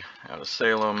everybody out of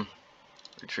Salem.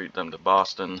 Retreat them to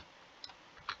Boston.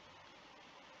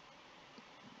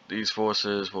 These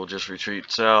forces will just retreat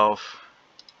south.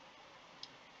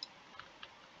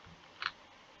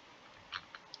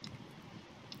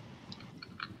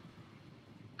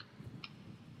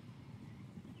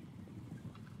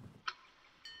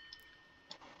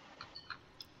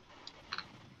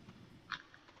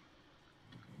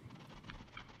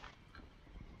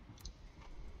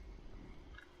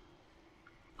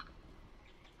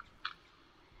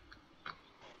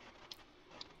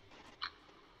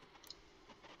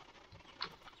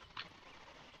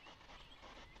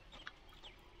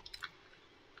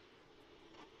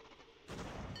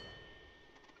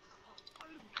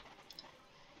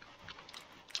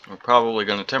 We're probably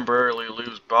going to temporarily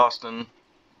lose Boston.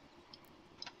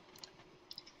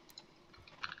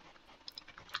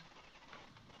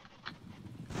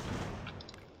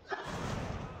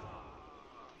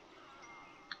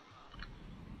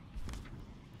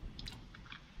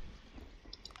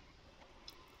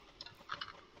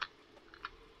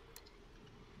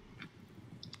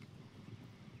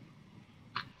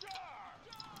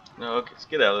 No, let's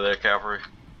get out of there, cavalry.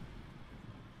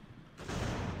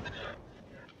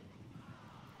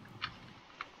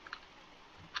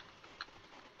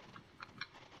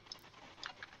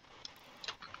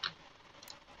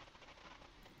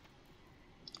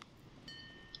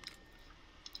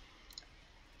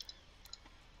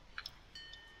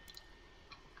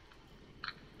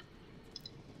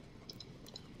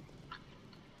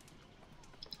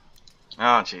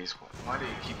 Oh, jeez. Why do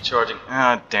you keep charging?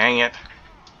 Ah, dang it.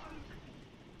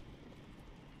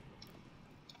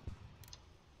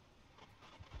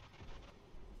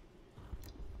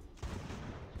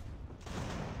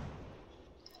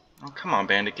 Oh, come on,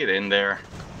 bandit. Get in there.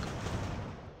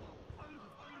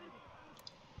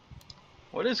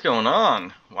 What is going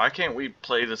on? Why can't we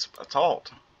play this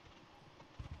assault?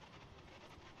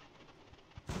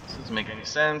 This doesn't make any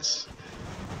sense.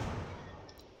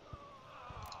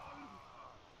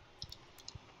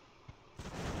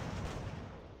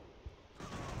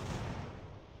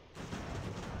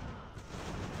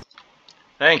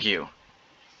 Thank you.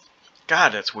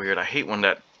 God, that's weird. I hate when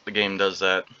the game does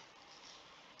that.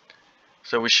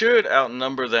 So we should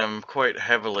outnumber them quite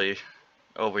heavily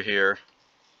over here.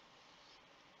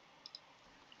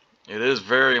 It is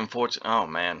very unfortunate. Oh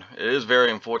man, it is very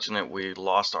unfortunate we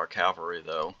lost our cavalry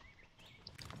though.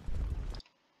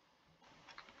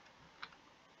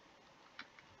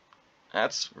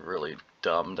 That's really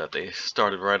dumb that they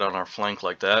started right on our flank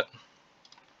like that.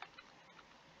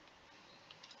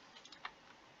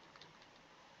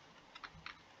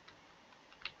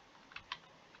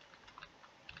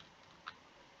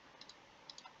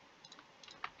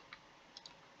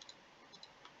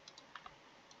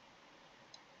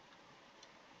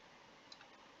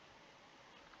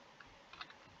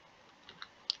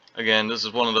 Again, this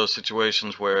is one of those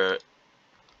situations where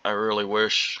I really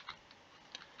wish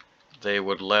they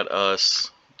would let us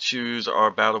choose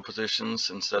our battle positions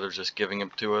instead of just giving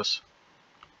it to us.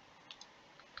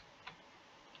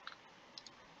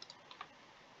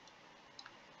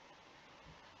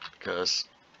 Because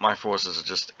my forces are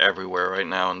just everywhere right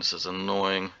now and this is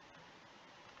annoying.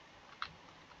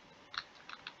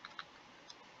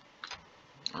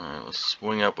 Alright, let's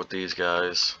swing up with these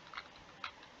guys.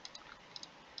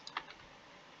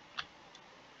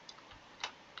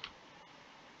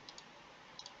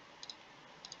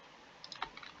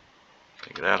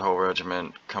 That whole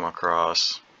regiment come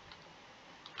across.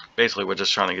 Basically, we're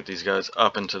just trying to get these guys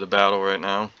up into the battle right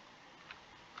now.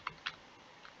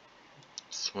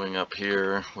 Swing up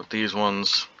here with these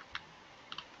ones.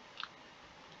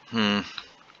 Let's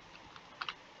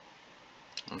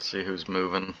see who's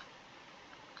moving.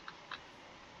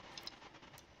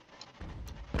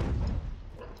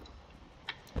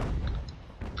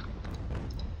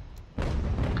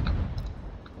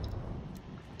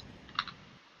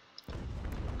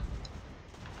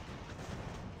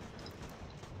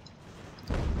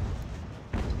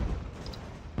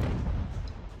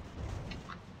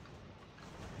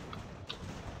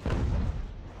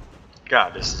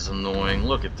 God, this is annoying.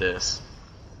 Look at this.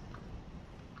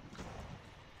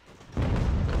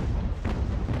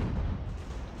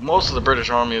 Most of the British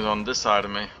Army is on this side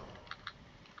of me.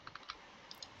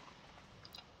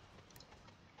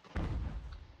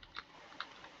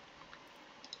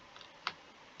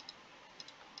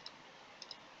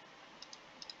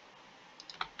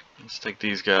 Let's take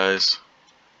these guys.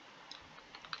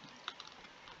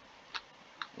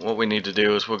 What we need to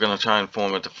do is we're going to try and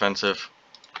form a defensive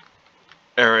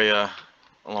area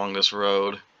along this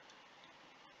road.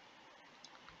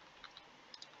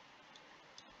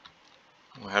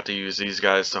 We'll have to use these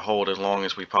guys to hold as long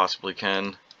as we possibly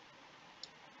can.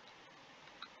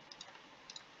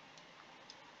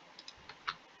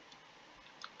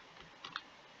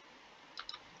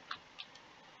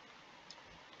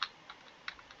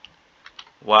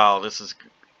 Wow, this is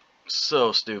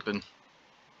so stupid.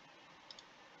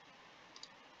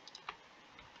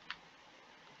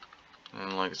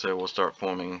 And like I said, we'll start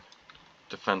forming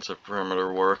defensive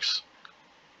perimeter works.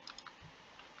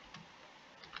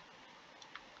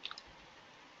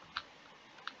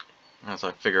 As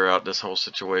I figure out this whole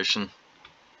situation.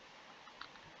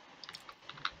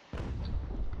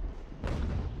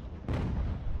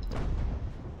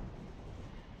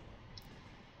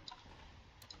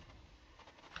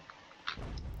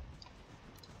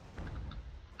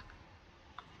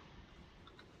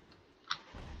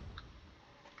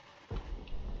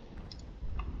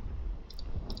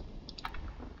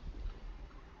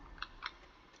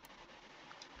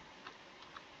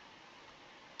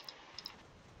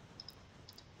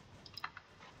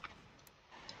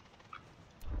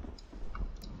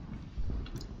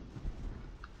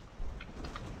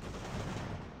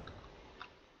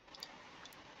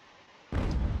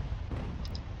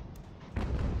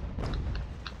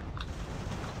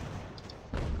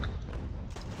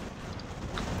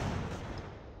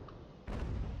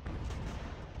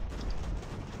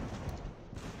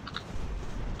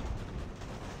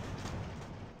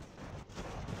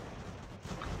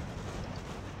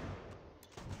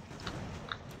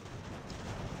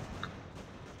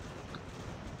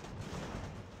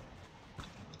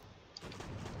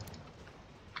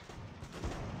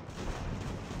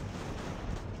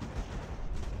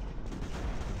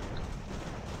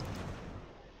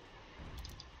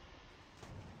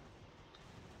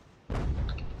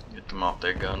 Them off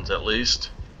their guns at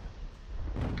least.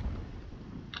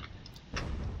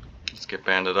 Let's get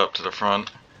banded up to the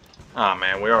front. Ah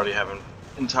man, we already have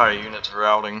entire units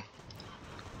routing.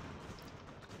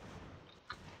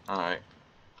 Alright,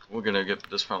 we're gonna get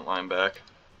this front line back.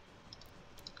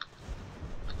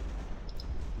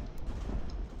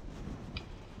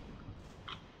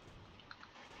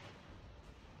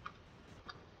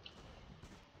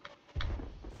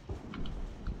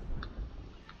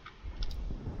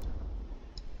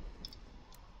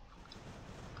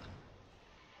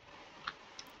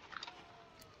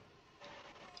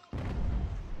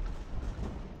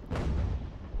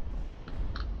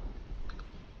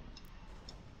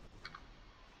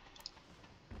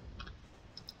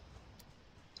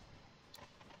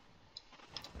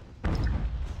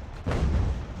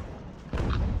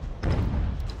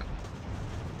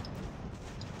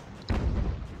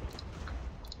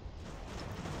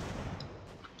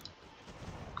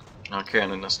 Our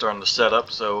cannon is starting to set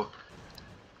up, so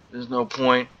there's no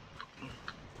point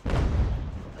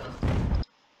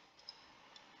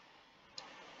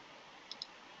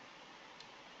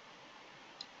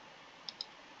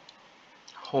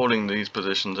holding these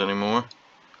positions anymore.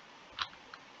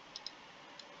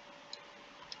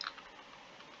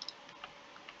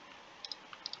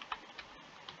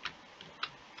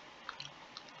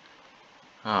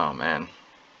 Oh man.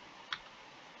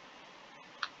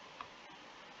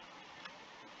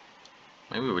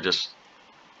 Maybe we just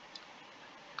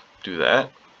do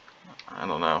that? I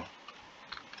don't know.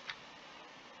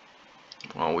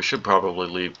 Well, we should probably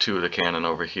leave 2 of the cannon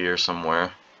over here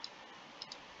somewhere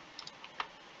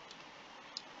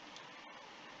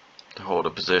to hold a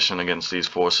position against these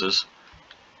forces.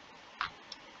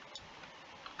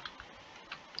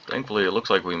 Thankfully, it looks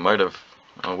like we might have.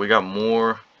 We got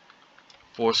more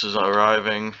forces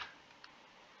arriving.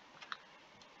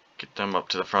 Get them up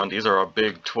to the front. These are our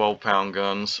big 12-pound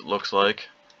guns, it looks like.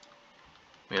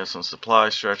 We have some supply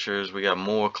stretchers. We got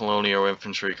more colonial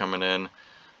infantry coming in.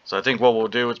 So I think what we'll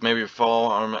do is maybe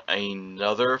fall on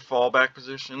another fallback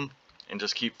position and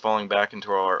just keep falling back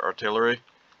into our artillery.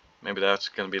 Maybe that's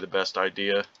going to be the best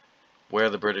idea.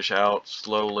 Wear the British out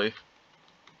slowly.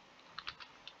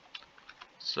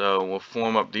 So we'll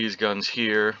form up these guns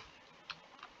here.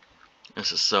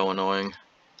 This is so annoying.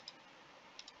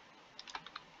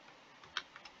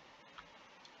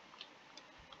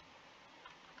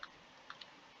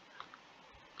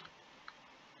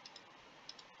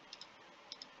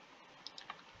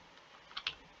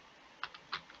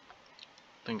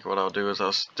 I think what I'll do is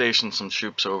I'll station some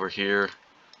troops over here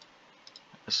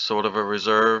as sort of a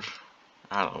reserve.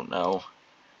 I don't know.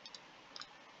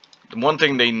 The one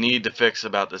thing they need to fix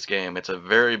about this game, it's a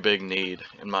very big need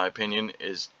in my opinion,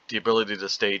 is the ability to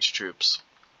stage troops.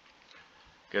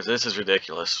 Because this is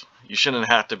ridiculous. You shouldn't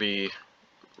have to be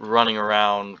running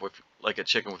around with like a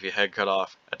chicken with your head cut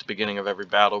off at the beginning of every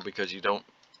battle because you don't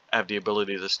have the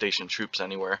ability to station troops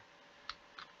anywhere.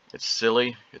 It's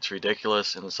silly, it's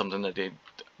ridiculous, and it's something that they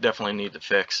definitely need to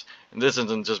fix. And this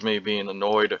isn't just me being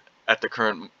annoyed at the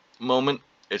current moment,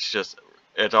 it's just,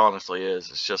 it honestly is,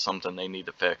 it's just something they need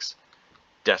to fix.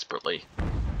 Desperately.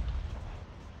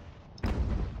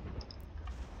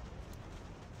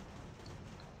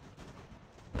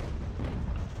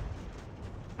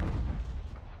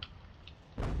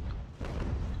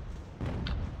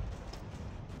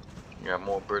 Got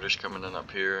more British coming in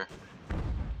up here.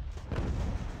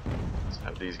 Let's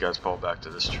have these guys fall back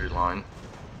to this tree line.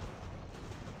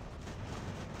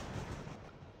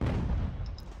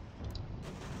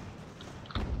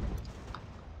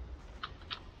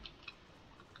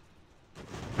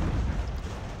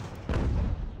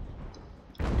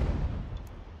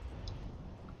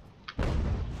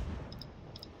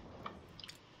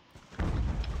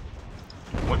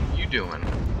 What are you doing?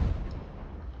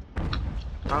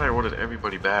 I thought I ordered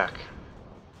everybody back.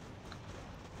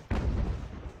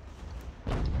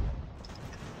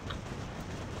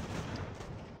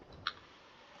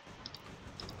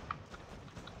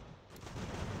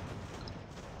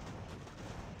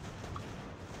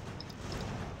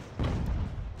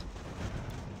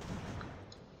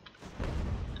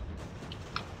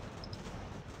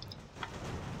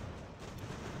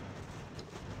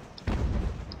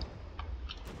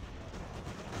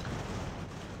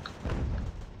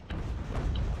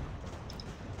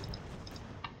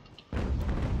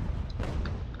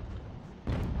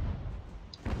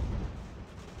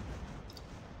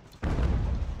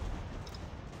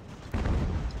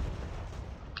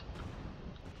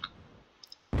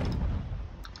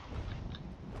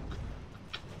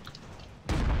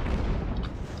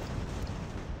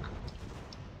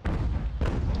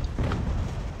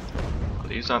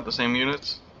 These aren't the same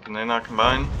units? Can they not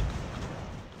combine?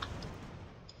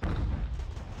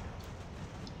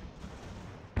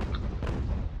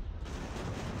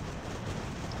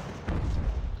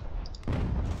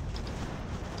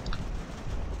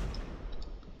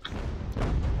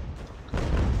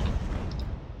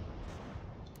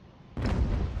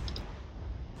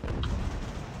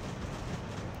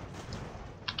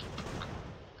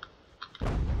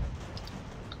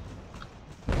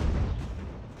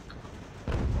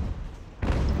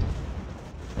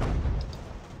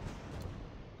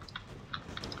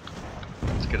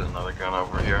 Get another gun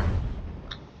over here.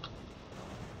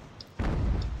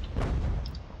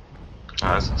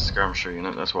 Ah, that's a skirmisher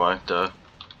unit, that's why. Duh.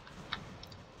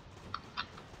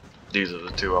 These are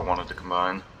the two I wanted to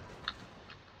combine.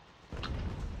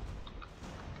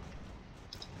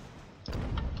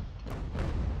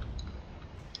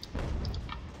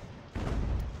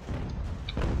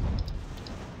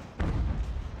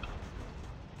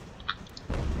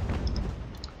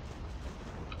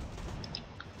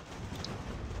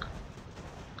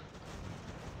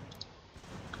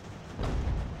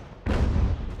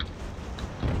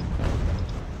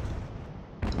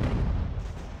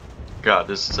 God,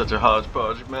 this is such a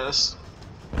hodgepodge mess.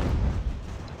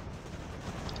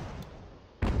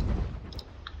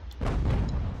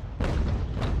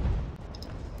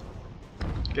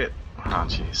 Get. Ah,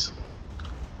 jeez.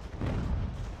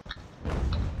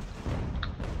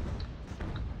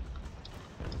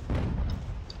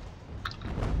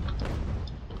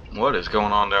 What is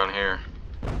going on down here?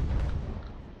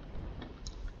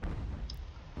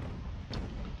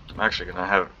 I'm actually gonna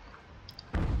have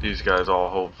these guys all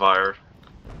hold fire.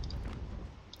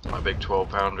 My big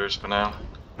 12-pounders for now.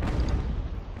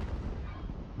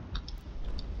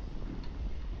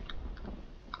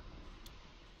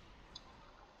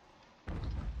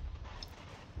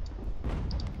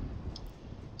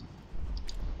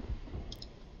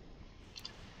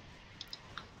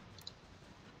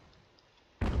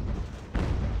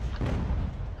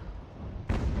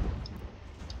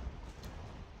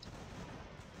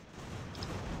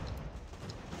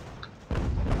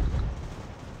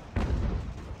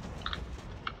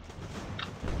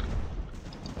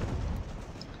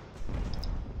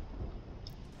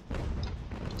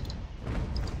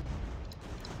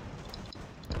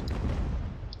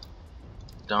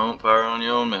 Don't fire on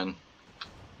your own men.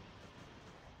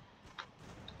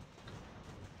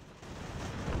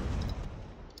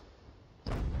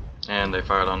 And they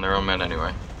fired on their own men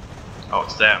anyway. Oh,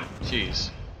 it's them.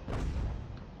 Jeez.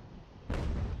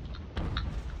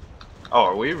 Oh,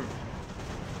 are we?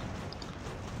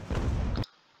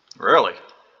 Really?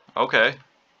 Okay.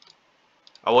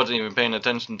 I wasn't even paying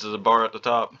attention to the bar at the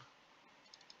top.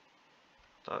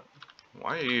 Thought,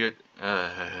 why are you...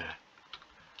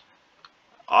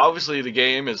 Obviously the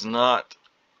game is not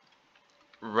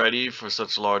ready for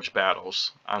such large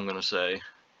battles, I'm gonna say.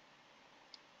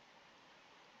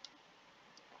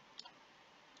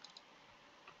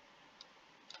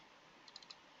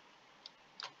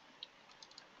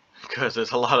 Because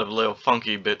there's a lot of little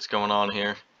funky bits going on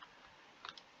here.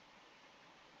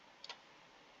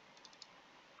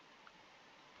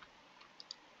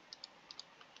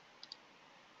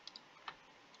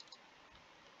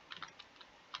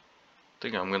 I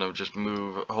think I'm gonna just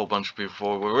move a whole bunch of people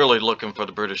forward. We're really looking for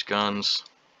the British guns.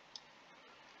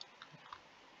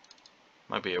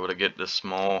 Might be able to get this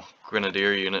small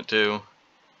grenadier unit too.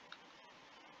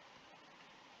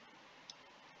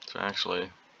 So actually,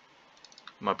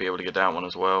 might be able to get that one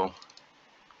as well.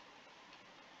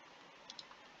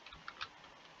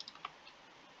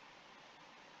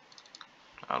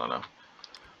 I don't know.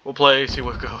 We'll play, see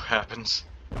what happens.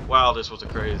 Wow, this was a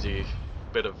crazy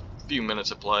few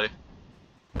minutes of play.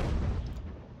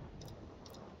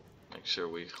 Make sure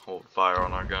we hold fire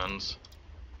on our guns.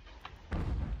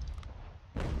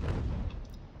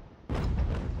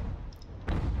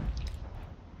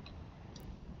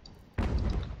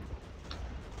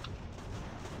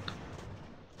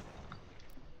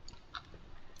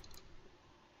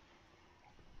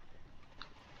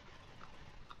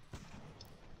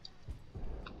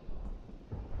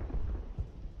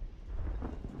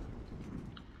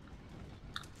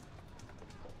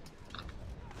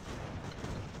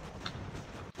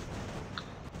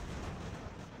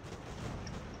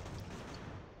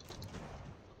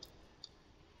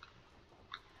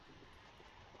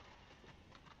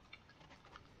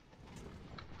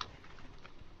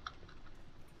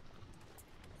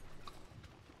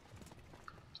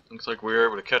 Looks like we were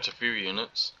able to catch a few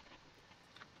units.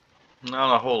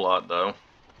 Not a whole lot though,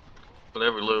 but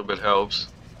every little bit helps.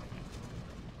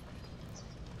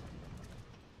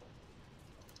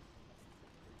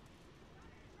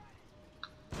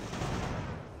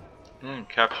 And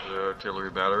capture the artillery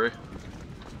battery.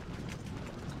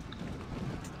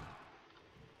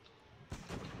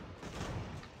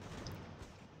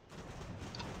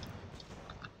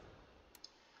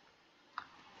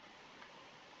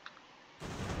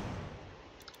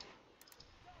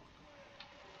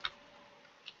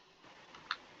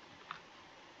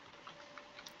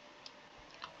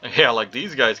 Yeah, like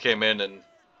these guys came in and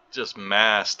just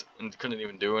massed and couldn't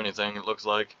even do anything, it looks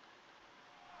like.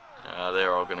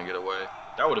 They're all gonna get away.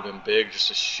 That would have been big just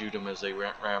to shoot them as they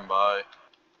ran by.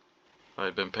 If I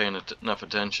had been paying enough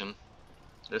attention.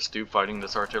 This dude fighting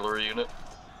this artillery unit?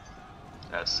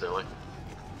 That's silly.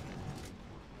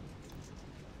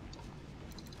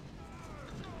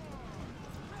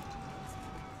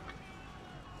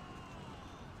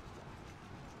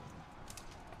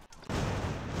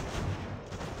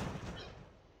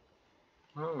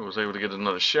 Well, I was able to get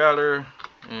another shatter,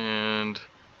 and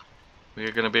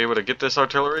we're going to be able to get this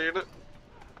artillery unit.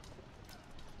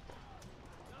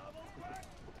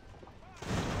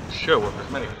 Sure, with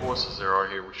as many forces there are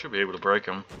here, we should be able to break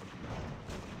them.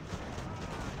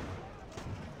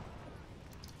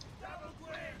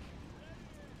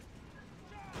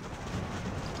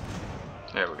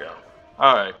 There we go.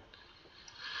 Alright.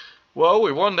 Well,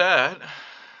 we won that.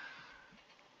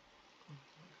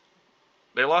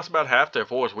 They lost about half their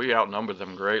force. We outnumbered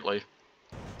them greatly.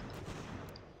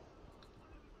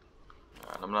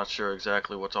 I'm not sure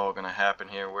exactly what's all going to happen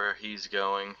here, where he's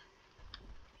going.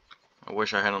 I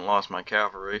wish I hadn't lost my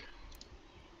cavalry.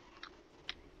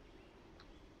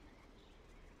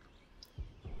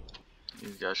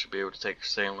 These guys should be able to take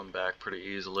Salem back pretty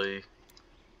easily.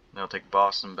 They'll take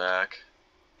Boston back.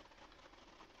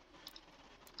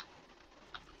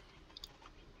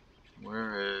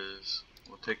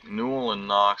 We'll take Newell and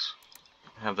Knox,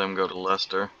 have them go to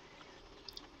Leicester.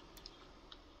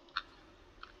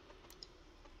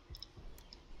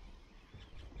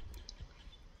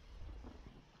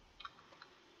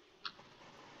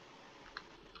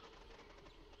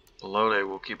 Belode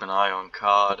will keep an eye on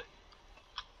Cod.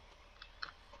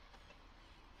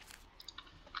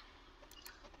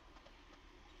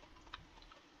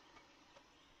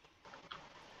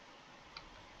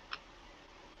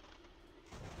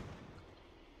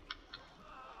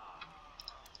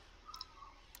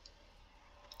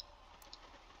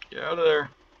 Get out of there.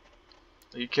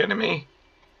 Are you kidding me?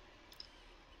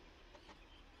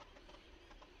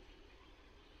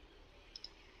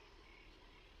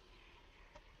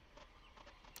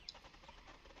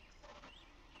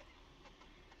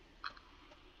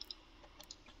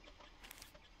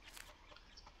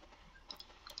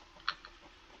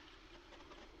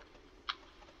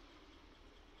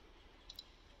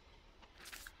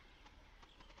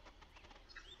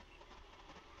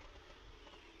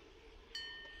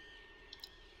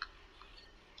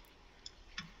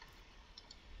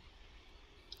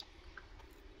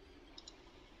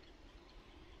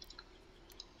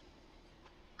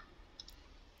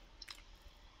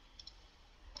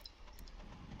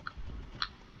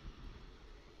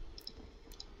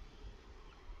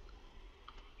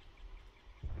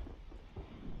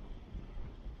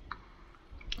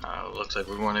 Looks like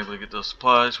we weren't able to get those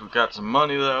supplies. We got some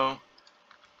money though.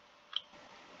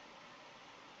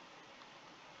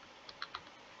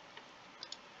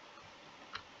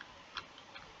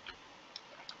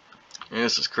 Yeah,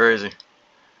 this is crazy.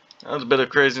 That was a bit of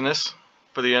craziness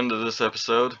for the end of this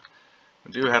episode.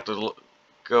 We do have to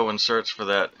go and search for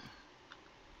that.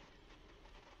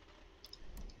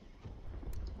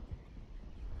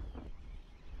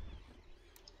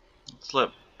 Let's let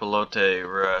Pelote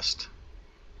rest.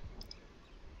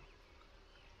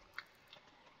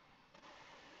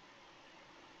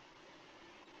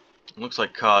 Looks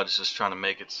like Cod is just trying to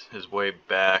make his way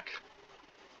back.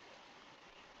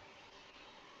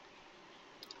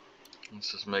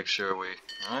 Let's just make sure we...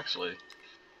 Actually,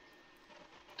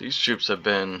 these troops have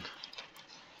been...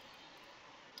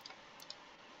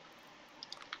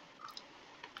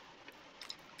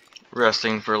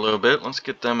 resting for a little bit. Let's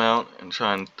get them out and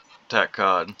try and attack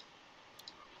Cod.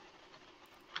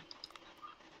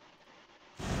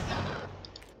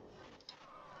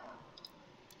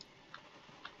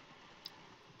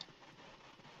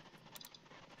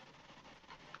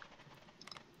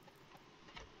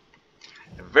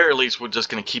 At the very least, we're just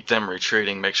going to keep them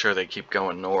retreating, make sure they keep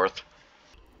going north.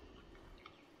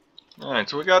 Alright,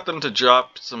 so we got them to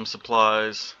drop some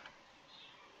supplies.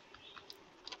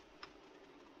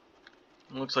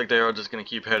 Looks like they are just going to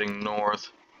keep heading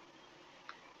north.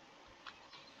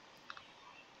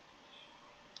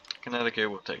 Connecticut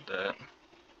will take that.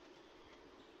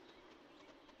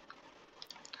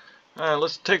 Alright,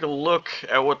 let's take a look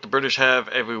at what the British have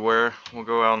everywhere. We'll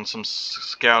go out on some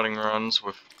scouting runs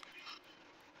with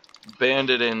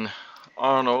Bandit and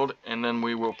Arnold, and then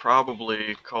we will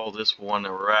probably call this one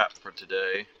a wrap for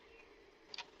today.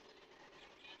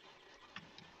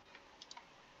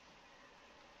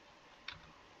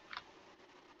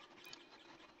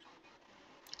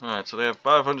 Alright, so they have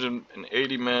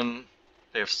 580 men.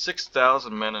 They have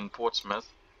 6,000 men in Portsmouth.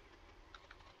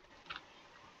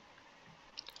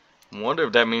 I wonder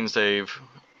if that means they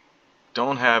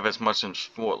don't have as much in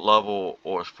Fort Lovell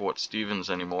or Fort Stevens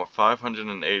anymore.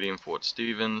 580 in Fort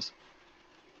Stevens.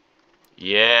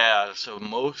 Yeah, so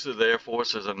most of their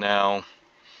forces are now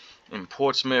in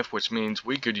Portsmouth, which means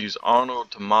we could use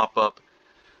Arnold to mop up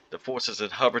the forces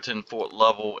at Hubbardton, Fort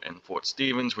Lovell, and Fort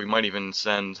Stevens. We might even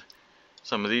send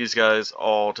some of these guys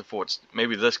all to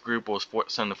maybe this group will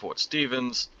send to Fort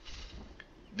Stevens.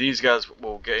 These guys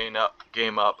will gang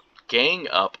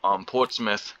up on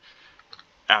Portsmouth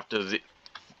after the.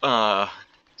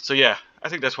 So yeah, I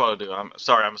think that's what I'll do. I'm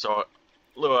sorry, a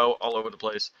little all over the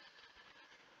place.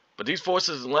 But these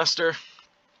forces in Leicester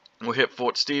will hit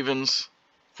Fort Stevens,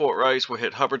 Fort Rice will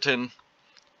hit Hubbardton,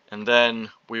 and then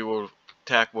we will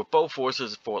attack with both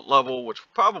forces at Fort Lovell, which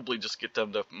will probably just get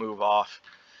them to move off.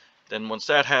 Then once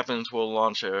that happens, we'll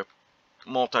launch a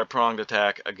multi-pronged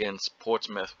attack against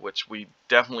Portsmouth, which we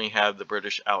definitely have the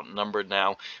British outnumbered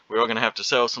now. We are going to have to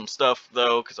sell some stuff,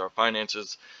 though, because our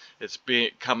finances, it's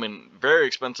becoming very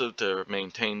expensive to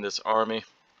maintain this army.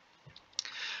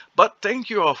 But thank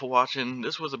you all for watching.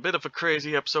 This was a bit of a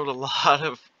crazy episode, a lot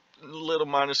of little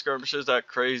minor skirmishes, that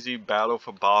crazy battle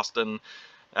for Boston.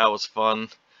 That was fun.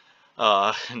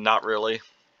 Not really.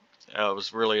 It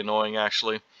was really annoying,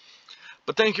 actually.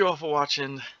 But thank you all for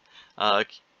watching.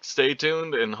 Stay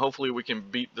tuned, and hopefully we can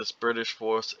beat this British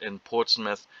force in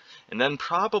Portsmouth. And then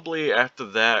probably after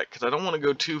that, because I don't want to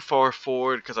go too far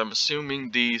forward, because I'm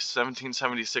assuming the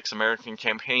 1776 American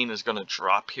campaign is going to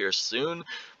drop here soon.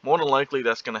 More than likely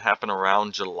that's going to happen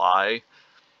around July.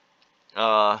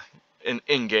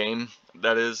 In-game,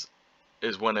 that is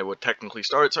when it would technically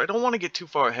start. So I don't want to get too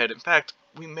far ahead. In fact,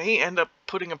 we may end up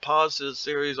putting a pause to the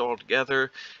series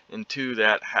altogether until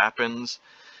that happens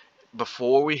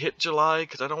before we hit July,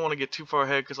 because I don't want to get too far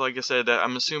ahead, because like I said,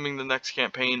 I'm assuming the next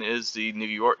campaign is the New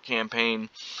York campaign,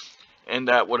 and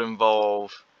that would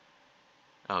involve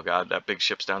Oh god, that big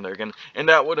ship's down there again. And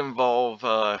that would involve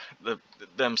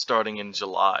them starting in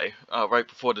July, right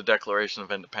before the Declaration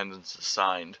of Independence is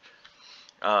signed.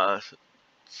 Uh,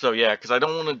 so yeah, because I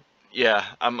don't want to. Yeah,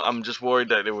 I'm just worried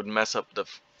that it would mess up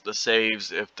the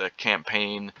saves if the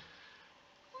campaign,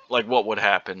 like what would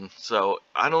happen. So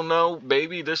I don't know.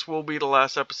 Maybe this will be the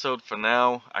last episode for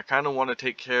now. I kind of want to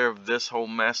take care of this whole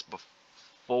mess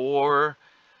before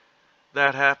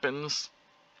that happens,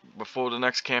 before the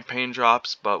next campaign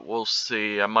drops, but we'll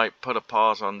see. I might put a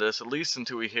pause on this, at least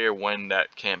until we hear when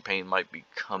that campaign might be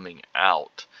coming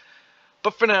out.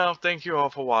 But for now, thank you all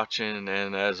for watching,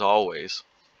 and as always,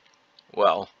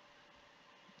 well,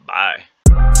 bye.